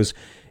Fox News,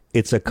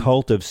 it's a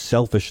cult of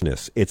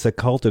selfishness. It's a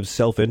cult of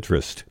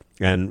self-interest.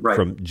 And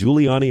from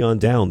Giuliani on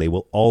down, they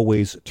will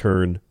always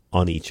turn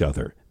on each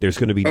other. There's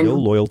going to be no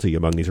loyalty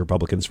among these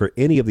Republicans for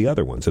any of the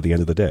other ones at the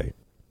end of the day.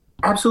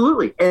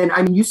 Absolutely. And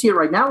I mean, you see it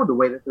right now with the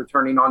way that they're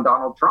turning on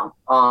Donald Trump.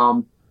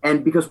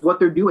 And because what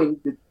they're doing,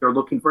 they're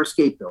looking for a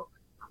scapegoat.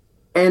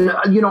 And,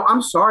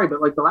 I'm sorry,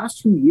 but like the last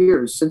 2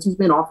 years, since he's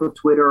been off of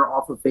Twitter,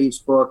 off of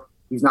Facebook,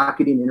 he's not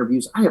getting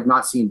interviews. I have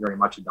not seen very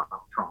much of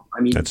Donald Trump.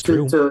 I mean, that's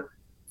true.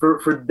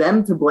 For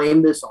them to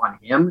blame this on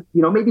him,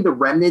 maybe the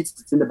remnants,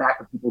 it's in the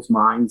back of people's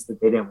minds that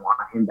they didn't want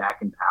him back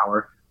in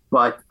power.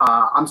 But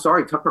I'm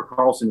sorry, Tucker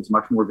Carlson is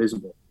much more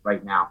visible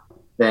right now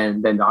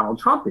than Donald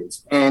Trump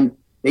is. And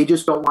they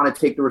just don't want to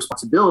take the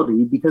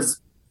responsibility because,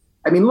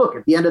 I mean, look,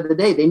 at the end of the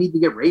day, they need to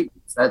get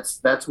ratings.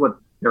 That's what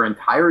their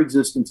entire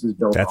existence is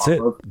built That's off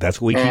it. of. That's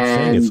what we keep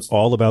saying. It's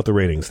all about the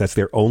ratings. That's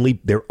their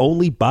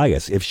only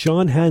bias. If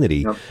Sean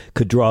Hannity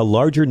could draw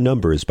larger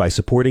numbers by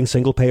supporting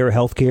single-payer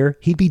health care,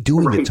 he'd be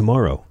doing it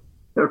tomorrow.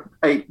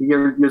 Right.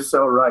 You're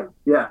so right.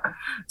 Yeah.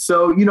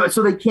 So,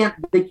 so they can't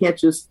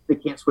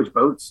switch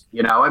boats.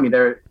 I mean,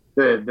 they're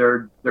going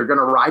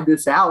to ride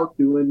this out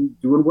doing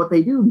what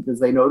they do because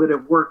they know that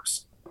it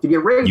works to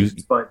get ratings.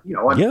 But,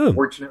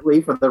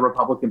 unfortunately for the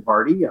Republican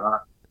Party,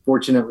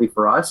 fortunately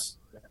for us,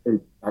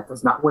 that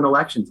does not win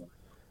elections.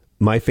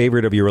 My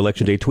favorite of your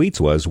Election Day tweets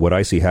was, what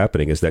I see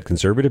happening is that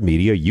conservative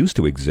media used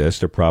to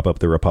exist to prop up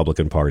the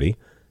Republican Party.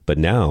 But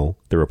now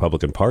the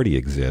Republican Party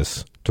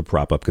exists to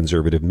prop up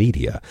conservative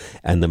media,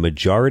 and the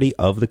majority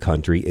of the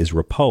country is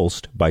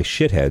repulsed by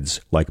shitheads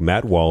like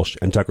Matt Walsh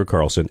and Tucker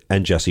Carlson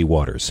and Jesse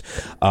Waters.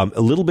 A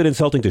little bit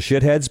insulting to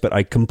shitheads, but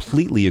I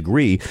completely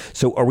agree.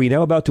 So are we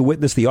now about to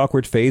witness the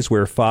awkward phase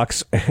where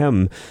Fox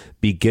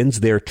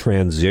begins their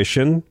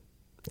transition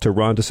to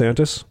Ron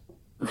DeSantis?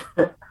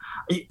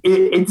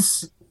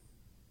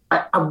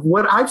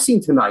 What I've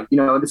seen tonight,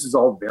 this is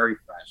all very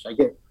fresh. I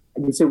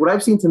can say what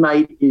I've seen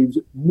tonight is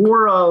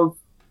more of,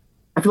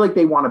 I feel like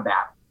they want to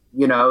battle.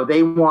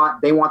 They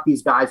want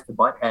these guys to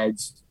butt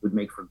heads. It would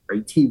make for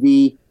great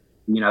TV.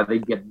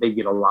 They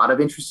get a lot of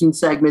interesting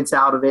segments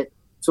out of it.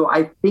 So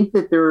I think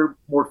that they're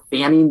more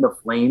fanning the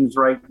flames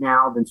right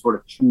now than sort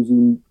of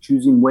choosing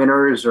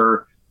winners.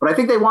 But I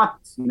think they want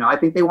this. I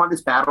think they want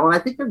this battle, and I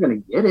think they're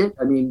going to get it.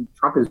 I mean,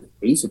 Trump has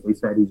basically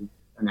said he's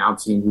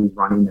announcing he's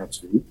running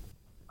next week.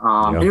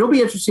 And it'll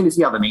be interesting to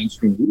see how the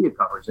mainstream media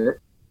covers it.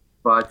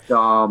 But,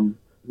 and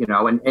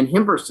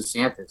him versus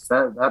DeSantis,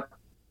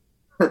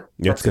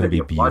 it's going to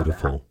be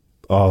beautiful.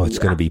 Oh, it's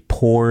going to be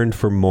porn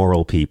for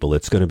moral people.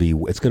 It's going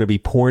to be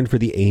porn for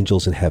the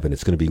angels in heaven.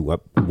 It's going to be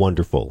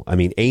wonderful. I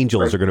mean,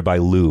 angels are going to buy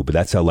lube, but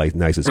that's how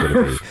nice it's going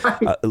to be.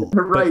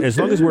 But as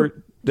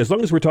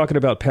long as we're talking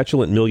about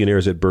petulant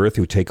millionaires at birth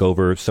who take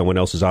over someone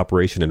else's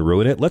operation and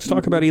ruin it, let's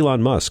talk about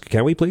Elon Musk,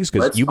 can we please?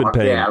 Because you've been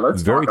paying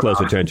very close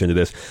attention to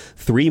this.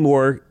 3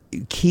 more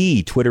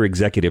key Twitter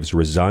executives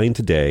resigned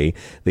today.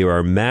 There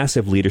are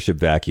massive leadership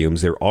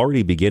vacuums. They're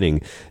already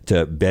beginning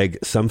to beg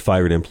some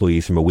fired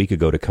employees from a week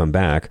ago to come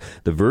back.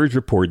 The Verge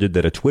reported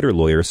that a Twitter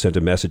lawyer sent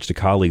a message to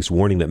colleagues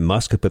warning that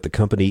Musk could put the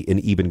company in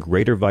even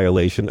greater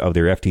violation of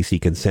their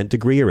FTC consent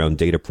decree around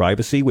data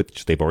privacy,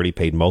 which they've already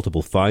paid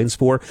multiple fines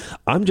for.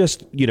 I'm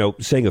just,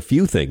 saying a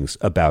few things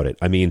about it.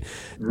 I mean,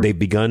 they've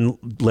begun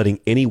letting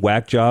any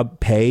whack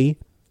job pay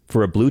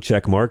for a blue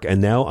check mark,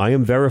 and now I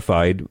am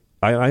verified.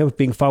 I am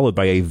being followed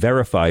by a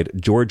verified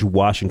George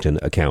Washington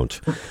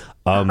account.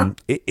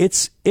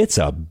 It's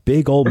a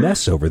big old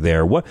mess over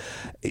there.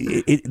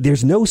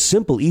 There's no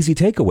simple, easy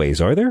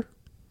takeaways, are there?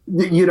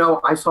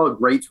 I saw a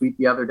great tweet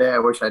the other day. I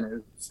wish I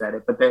never said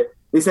it, but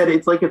they said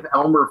it's like if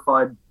Elmer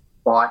Fudd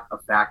bought a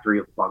factory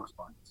of Bugs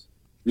Bunnies.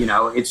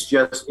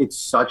 It's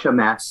such a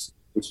mess.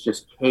 It's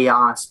just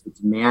chaos.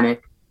 It's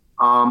manic.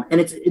 And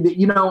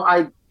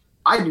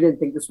I didn't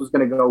think this was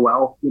going to go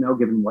well,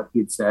 given what he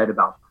had said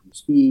about free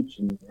speech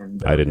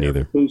and I didn't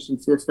either. Education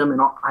system,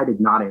 and I did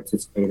not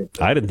anticipate it.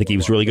 I didn't think he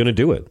was really going to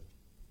do it.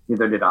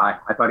 Neither did I.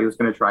 I thought he was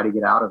going to try to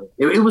get out of it.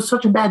 It was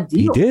such a bad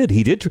deal.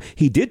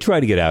 He did try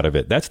to get out of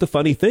it. That's the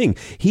funny thing.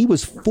 He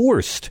was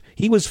forced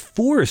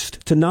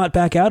to not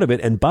back out of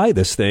it and buy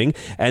this thing.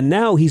 And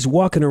now he's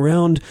walking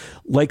around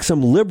like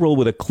some liberal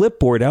with a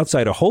clipboard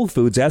outside of Whole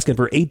Foods asking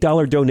for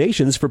 $8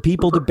 donations for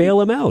people to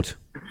bail him out.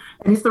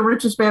 And he's the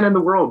richest man in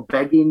the world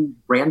begging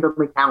random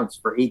accounts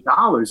for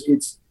 $8.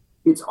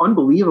 It's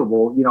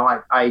unbelievable.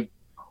 I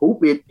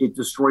hope it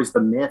destroys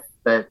the myth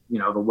that,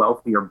 the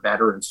wealthy are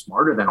better and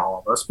smarter than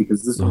all of us,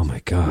 because this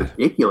is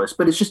ridiculous.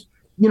 But it's just,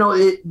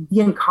 the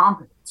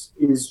incompetence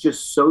is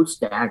just so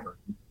staggering.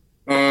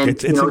 And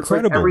it's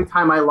incredible. Like every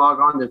time I log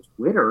on to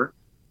Twitter,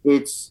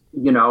 it's,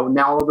 now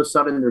all of a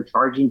sudden they're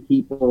charging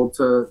people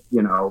to,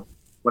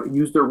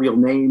 use their real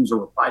names or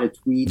reply to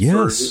tweets.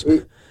 Yes.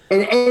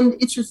 And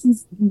it's just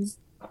these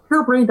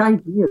harebrained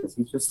ideas.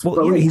 He's just he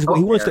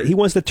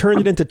wants to turn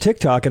it into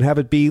TikTok and have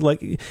it be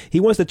like,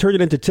 he wants to turn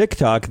it into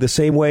TikTok the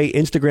same way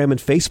Instagram and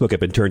Facebook have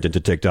been turned into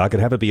TikTok,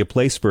 and have it be a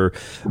place for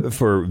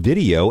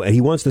video. And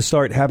he wants to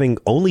start having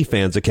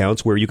OnlyFans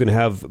accounts where you can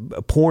have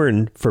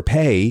porn for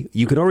pay.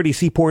 You can already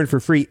see porn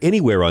for free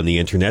anywhere on the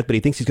internet, but he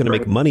thinks he's going to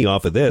make money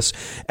off of this.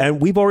 And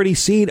we've already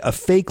seen a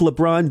fake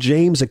LeBron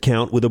James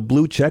account with a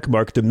blue check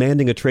mark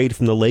demanding a trade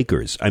from the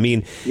Lakers. I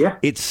mean,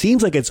 It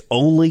seems like it's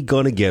only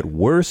going to get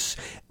worse.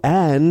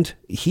 And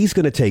he's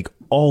going to take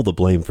all the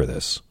blame for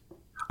this.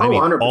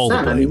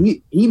 100%. I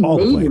mean, he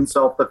made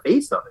himself the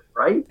face of it,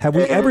 right? Have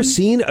we ever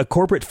seen a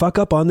corporate fuck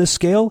up on this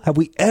scale? Have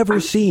we ever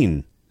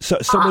seen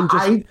someone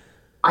just...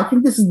 I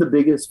think this is the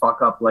biggest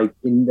fuck up, like,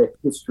 in the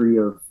history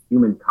of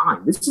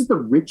humankind. This is the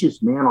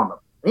richest man on the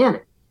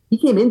planet. He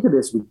came into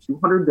this with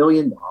 $200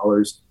 billion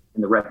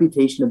and the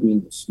reputation of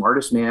being the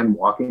smartest man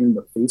walking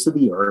the face of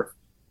the earth.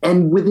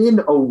 And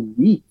within a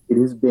week, it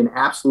has been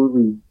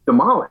absolutely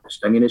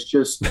demolished. I mean,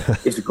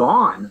 it's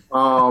gone.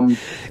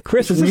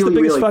 Chris, is this the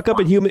biggest fuck up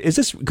in human?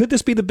 Could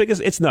this be the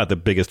biggest? It's not the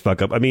biggest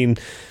fuck up. I mean,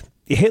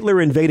 Hitler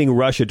invading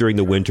Russia during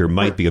the winter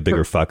might be a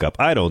bigger fuck up.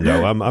 I don't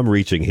know. I'm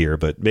reaching here,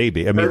 but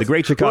maybe. I mean, the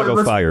Great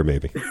Chicago Fire,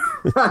 maybe.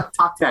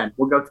 Top 10.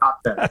 We'll go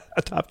top 10.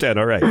 Top 10.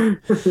 All right.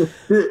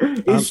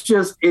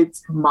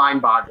 It's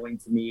mind boggling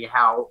to me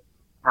how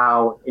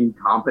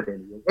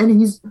incompetent he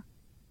is.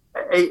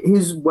 And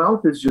his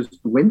wealth is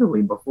just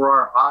dwindling before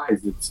our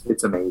eyes.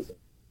 It's amazing.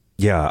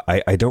 Yeah,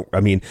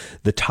 I mean,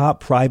 the top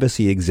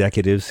privacy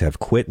executives have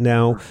quit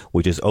now,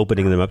 which is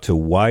opening them up to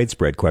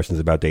widespread questions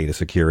about data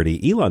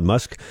security. Elon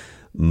Musk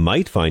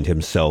might find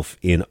himself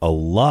in a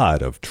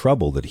lot of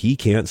trouble that he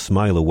can't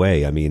smile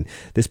away. I mean,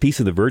 this piece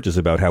of The Verge is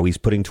about how he's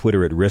putting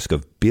Twitter at risk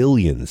of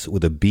billions,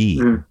 with a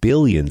B,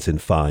 billions in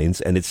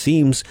fines. And it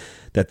seems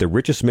that the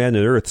richest man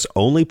on Earth's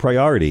only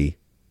priority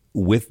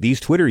with these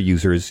Twitter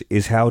users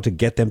is how to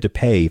get them to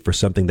pay for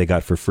something they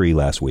got for free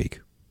last week.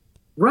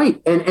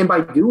 Right. And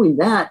by doing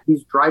that,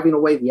 he's driving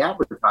away the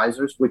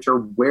advertisers, which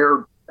are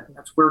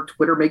that's where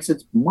Twitter makes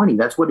its money.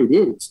 That's what it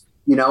is.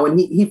 And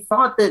he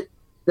thought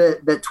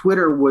that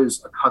Twitter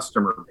was a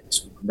customer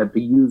base, that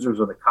the users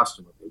are the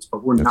customer base,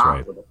 but we're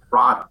not with a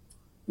product.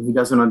 And he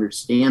doesn't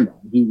understand that.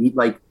 He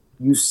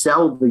you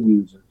sell the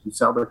users, you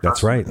sell the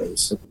customer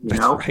base.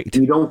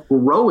 You don't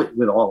grow it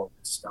with all of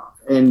this stuff.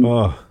 And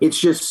it's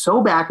just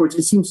so backwards.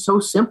 It seems so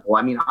simple.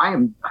 I mean, I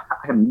am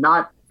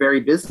not very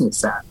business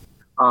savvy,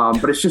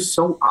 but it's just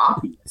so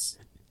obvious.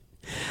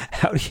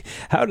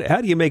 How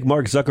do you make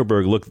Mark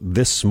Zuckerberg look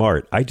this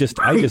smart? I just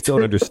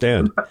don't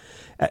understand.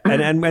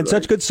 And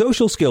such good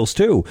social skills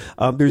too.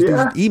 There's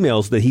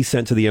emails that he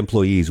sent to the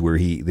employees where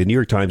the New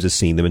York Times has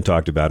seen them and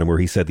talked about him, where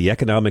he said the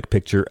economic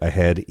picture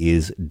ahead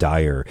is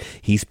dire.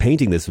 He's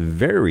painting this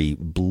very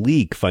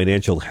bleak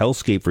financial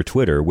hellscape for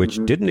Twitter,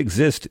 which didn't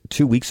exist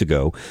 2 weeks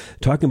ago,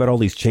 talking about all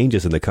these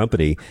changes in the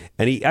company.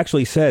 And he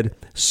actually said,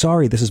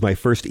 "Sorry, this is my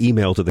first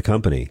email to the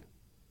company."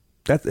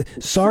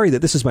 Sorry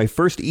that this is my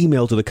first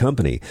email to the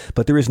company,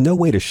 but there is no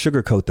way to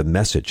sugarcoat the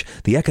message.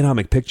 The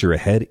economic picture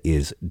ahead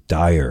is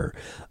dire.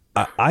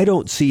 I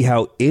don't see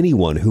how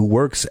anyone who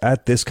works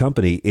at this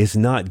company is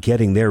not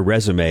getting their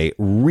resume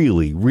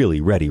really,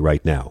 really ready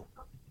right now.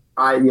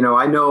 I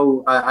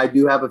know I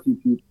do have a few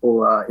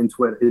people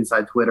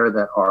inside Twitter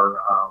that are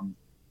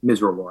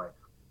miserable right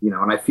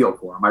now, and I feel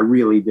for them. I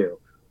really do.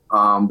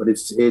 But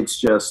it's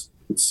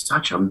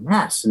such a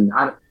mess. And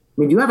I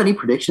mean, do you have any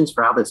predictions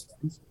for how this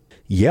ends?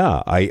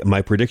 Yeah,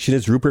 my prediction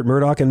is Rupert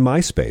Murdoch and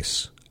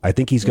MySpace. I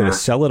think he's going to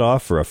sell it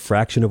off for a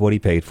fraction of what he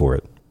paid for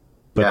it.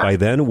 But by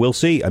then, we'll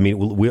see. I mean,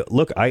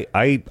 look,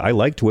 I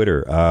like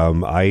Twitter.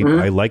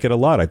 I like it a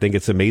lot. I think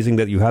it's amazing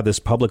that you have this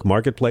public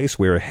marketplace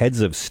where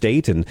heads of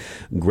state and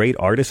great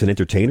artists and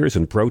entertainers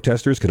and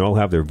protesters can all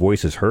have their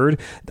voices heard.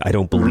 I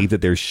don't believe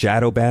that there's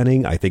shadow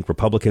banning. I think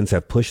Republicans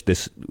have pushed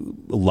this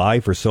lie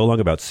for so long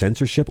about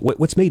censorship.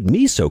 What's made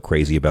me so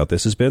crazy about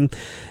this has been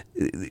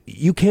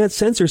you can't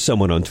censor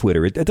someone on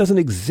Twitter. It doesn't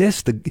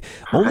exist.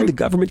 Only the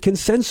government can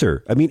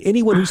censor. I mean,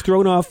 anyone who's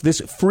thrown off this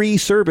free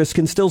service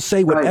can still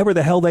say whatever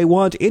the hell they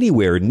want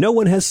anywhere. No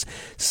one has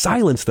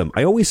silenced them.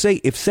 I always say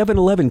if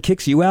 7-Eleven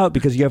kicks you out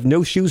because you have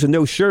no shoes and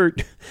no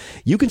shirt,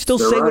 you can still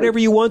say whatever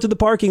you want in the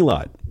parking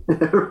lot.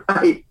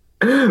 Right.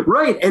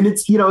 And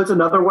it's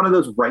another one of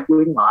those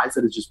right-wing lies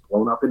that has just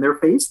blown up in their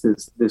face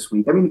this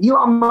week. I mean,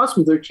 Elon Musk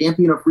was their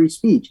champion of free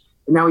speech.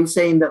 And now he's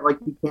saying that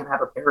you can't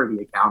have a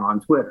parody account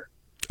on Twitter.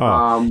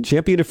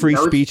 Champion of free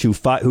speech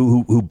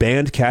who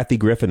banned Kathy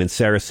Griffin and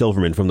Sarah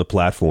Silverman from the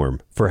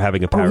platform for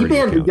having a parody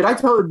account. Did I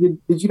tell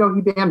you? Did you know he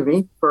banned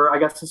me I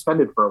got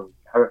suspended for a week?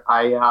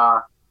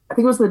 I think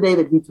it was the day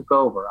that he took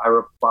over. I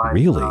replied.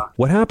 Really?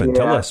 What happened?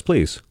 Tell us,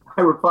 please.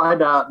 I replied,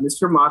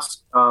 Mr.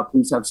 Musk,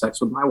 please have sex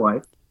with my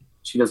wife.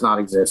 She does not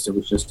exist. It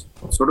was just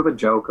sort of a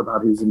joke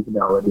about his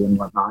infidelity and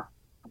whatnot.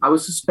 I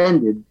was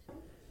suspended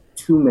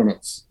 2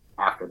 minutes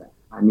after that.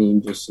 I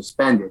mean, just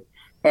suspended.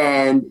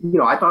 And,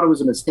 I thought it was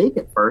a mistake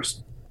at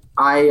first.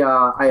 I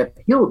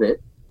appealed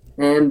it,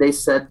 and they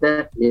said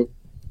that it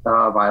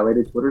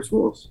violated Twitter's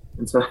rules.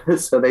 And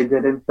so they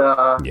didn't.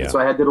 So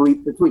I had to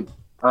delete the tweet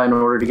in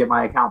order to get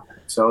my account back.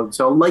 So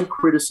a light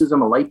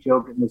criticism, a light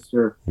joke at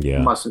Mr.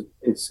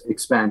 Musk's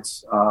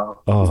expense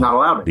is not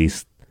allowed.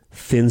 These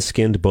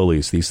thin-skinned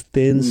bullies, these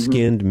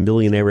thin-skinned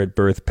millionaire at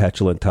birth,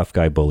 petulant, tough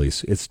guy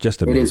bullies. It's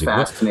just amazing. It is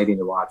fascinating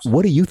to watch.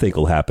 What do you think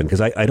will happen?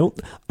 Because I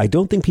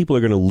don't think people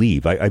are going to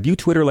leave. I view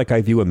Twitter like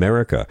I view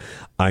America.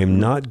 I'm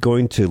not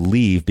going to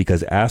leave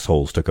because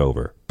assholes took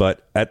over.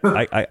 But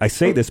I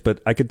say this,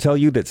 but I could tell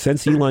you that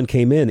since Elon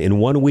came in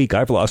 1 week,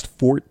 I've lost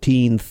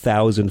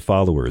 14,000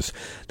 followers.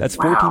 That's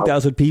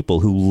 14,000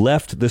 people who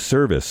left the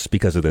service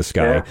because of this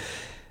guy. Yeah.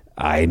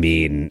 I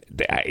mean,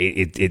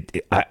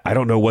 I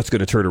don't know what's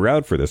going to turn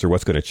around for this or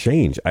what's going to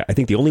change. I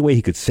think the only way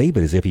he could save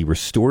it is if he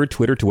restored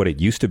Twitter to what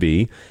it used to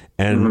be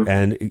and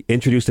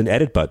introduced an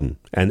edit button.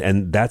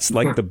 And that's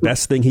the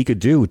best thing he could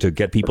do to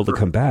get people to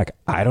come back.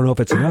 I don't know if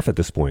it's enough at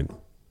this point.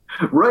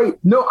 Right.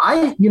 No,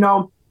 I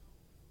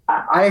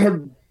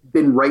have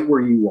been right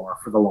where you are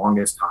for the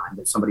longest time,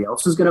 that somebody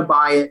else is going to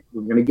buy it.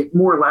 We're going to get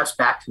more or less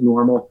back to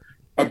normal.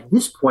 At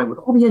this point, with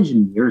all the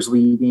engineers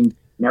leaving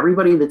and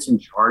everybody that's in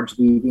charge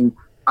leaving,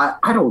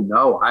 I don't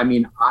know. I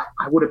mean,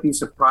 I wouldn't be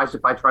surprised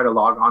if I try to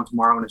log on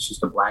tomorrow and it's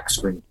just a black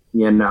screen.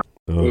 God.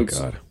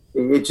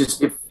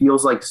 It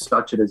feels like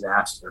such a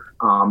disaster.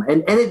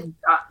 And it,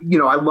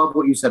 I love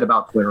what you said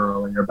about Twitter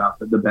earlier about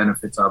the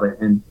benefits of it.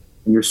 And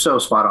you're so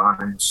spot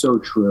on and it's so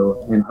true.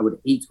 And I would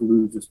hate to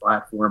lose this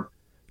platform.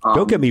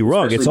 Don't get me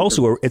wrong. It's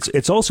also a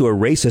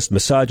racist,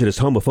 misogynist,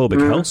 homophobic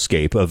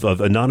hellscape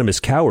of anonymous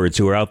cowards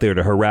who are out there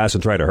to harass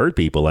and try to hurt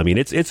people. I mean,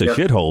 it's a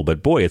shithole,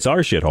 but boy, it's our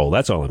shithole.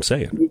 That's all I'm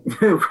saying.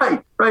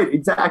 Right,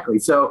 exactly.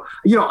 So,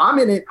 I'm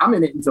in it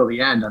until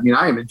the end. I mean,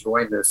 I am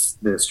enjoying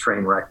this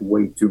train wreck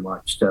way too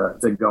much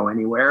to go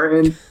anywhere.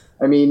 And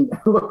I mean,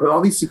 look, with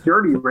all these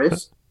security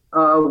risks,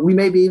 we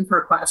may be in for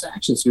a class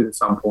action suit at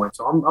some point.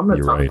 So I'm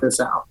going to tough this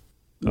out.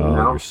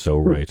 You're so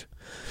right.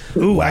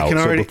 Ooh, wow.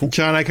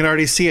 I can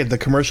already see it. The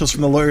commercials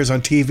from the lawyers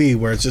on TV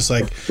where it's just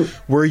like,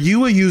 were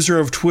you a user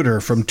of Twitter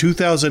from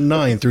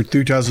 2009 through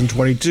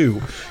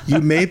 2022?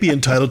 You may be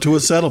entitled to a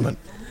settlement.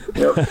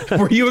 Yep.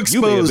 Were you exposed?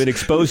 You may have been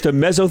exposed to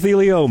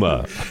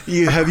mesothelioma.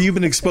 Have you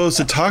been exposed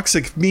to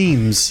toxic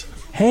memes?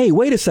 Hey,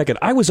 wait a second.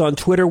 I was on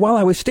Twitter while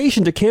I was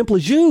stationed at Camp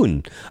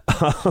Lejeune.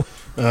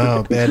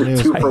 Oh, bad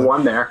news. 2 for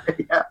 1 there.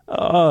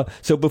 Yeah.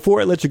 So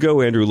before I let you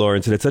go, Andrew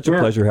Lawrence, and it's such a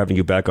pleasure having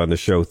you back on the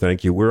show.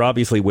 Thank you. We're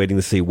obviously waiting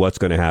to see what's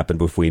going to happen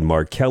between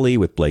Mark Kelly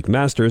with Blake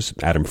Masters,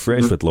 Adam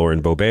Frisch with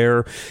Lauren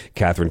Boebert,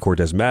 Catherine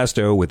Cortez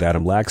Masto with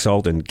Adam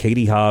Laxalt, and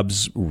Katie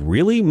Hobbs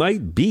really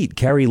might beat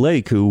Carrie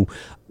Lake, who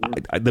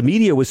the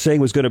media was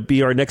saying was going to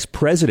be our next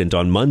president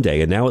on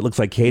Monday, and now it looks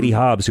like Katie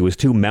Hobbs, who was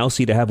too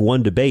mousy to have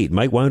one debate,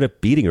 might wind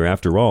up beating her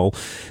after all.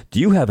 Do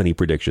you have any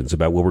predictions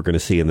about what we're going to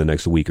see in the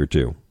next week or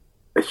two?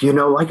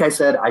 Like I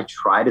said, I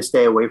try to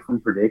stay away from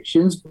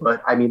predictions,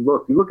 but I mean,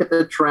 look, you look at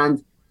the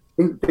trend,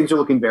 things are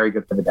looking very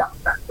good for the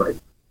Democrats, right?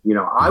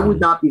 I would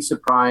not be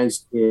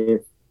surprised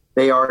if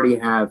they already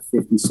have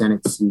 50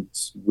 Senate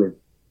seats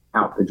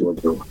without the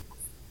Georgia one.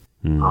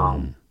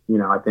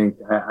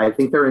 I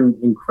think they're in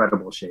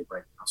incredible shape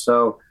right now.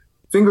 So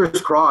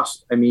fingers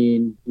crossed. I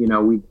mean,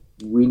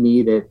 we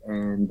need it,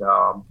 and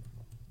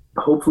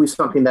hopefully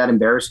something that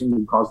embarrassing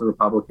will cause the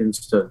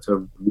Republicans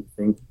to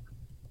rethink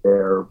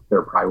their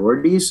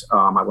priorities.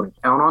 I wouldn't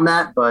count on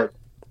that, but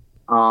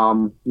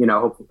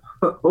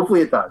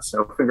hopefully it does.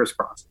 So fingers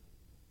crossed.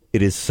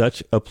 It is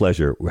such a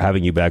pleasure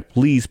having you back.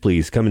 Please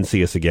come and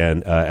see us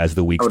again as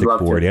the weeks stick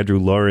forward. Andrew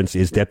Lawrence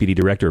is Deputy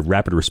Director of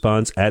Rapid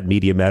Response at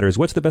Media Matters.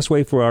 What's the best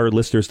way for our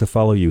listeners to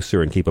follow you,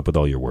 sir, and keep up with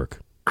all your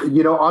work?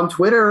 On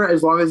Twitter,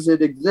 as long as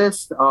it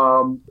exists.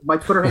 My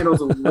Twitter handle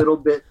is a little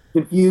bit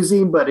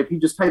confusing, but if you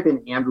just type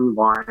in Andrew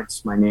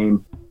Lawrence, my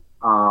name,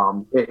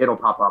 it'll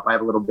pop up. I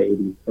have a little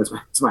baby as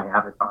my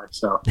avatar.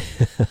 So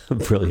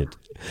brilliant.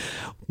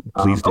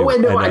 Please do.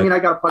 I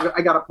gotta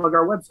plug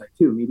our website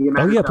too,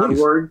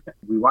 MediaMatters.org.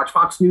 We watch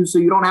Fox News, so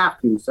you don't have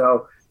to.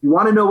 So if you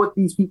want to know what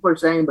these people are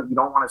saying, but you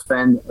don't want to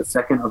spend a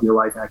second of your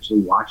life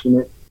actually watching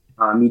it,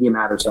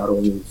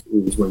 MediaMatters.org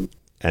is where you.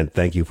 And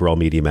thank you for all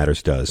Media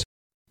Matters does.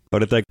 I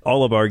want to thank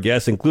all of our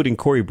guests, including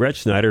Corey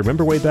Brettschneider.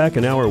 Remember way back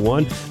in hour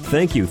 1?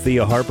 Thank you,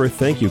 Thea Harper.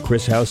 Thank you,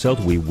 Chris Houselt.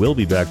 We will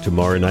be back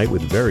tomorrow night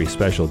with a very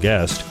special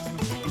guest,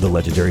 the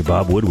legendary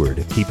Bob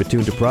Woodward. Keep it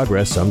tuned to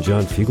Progress. I'm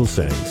John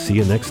Fugelsang. See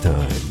you next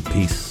time.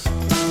 Peace.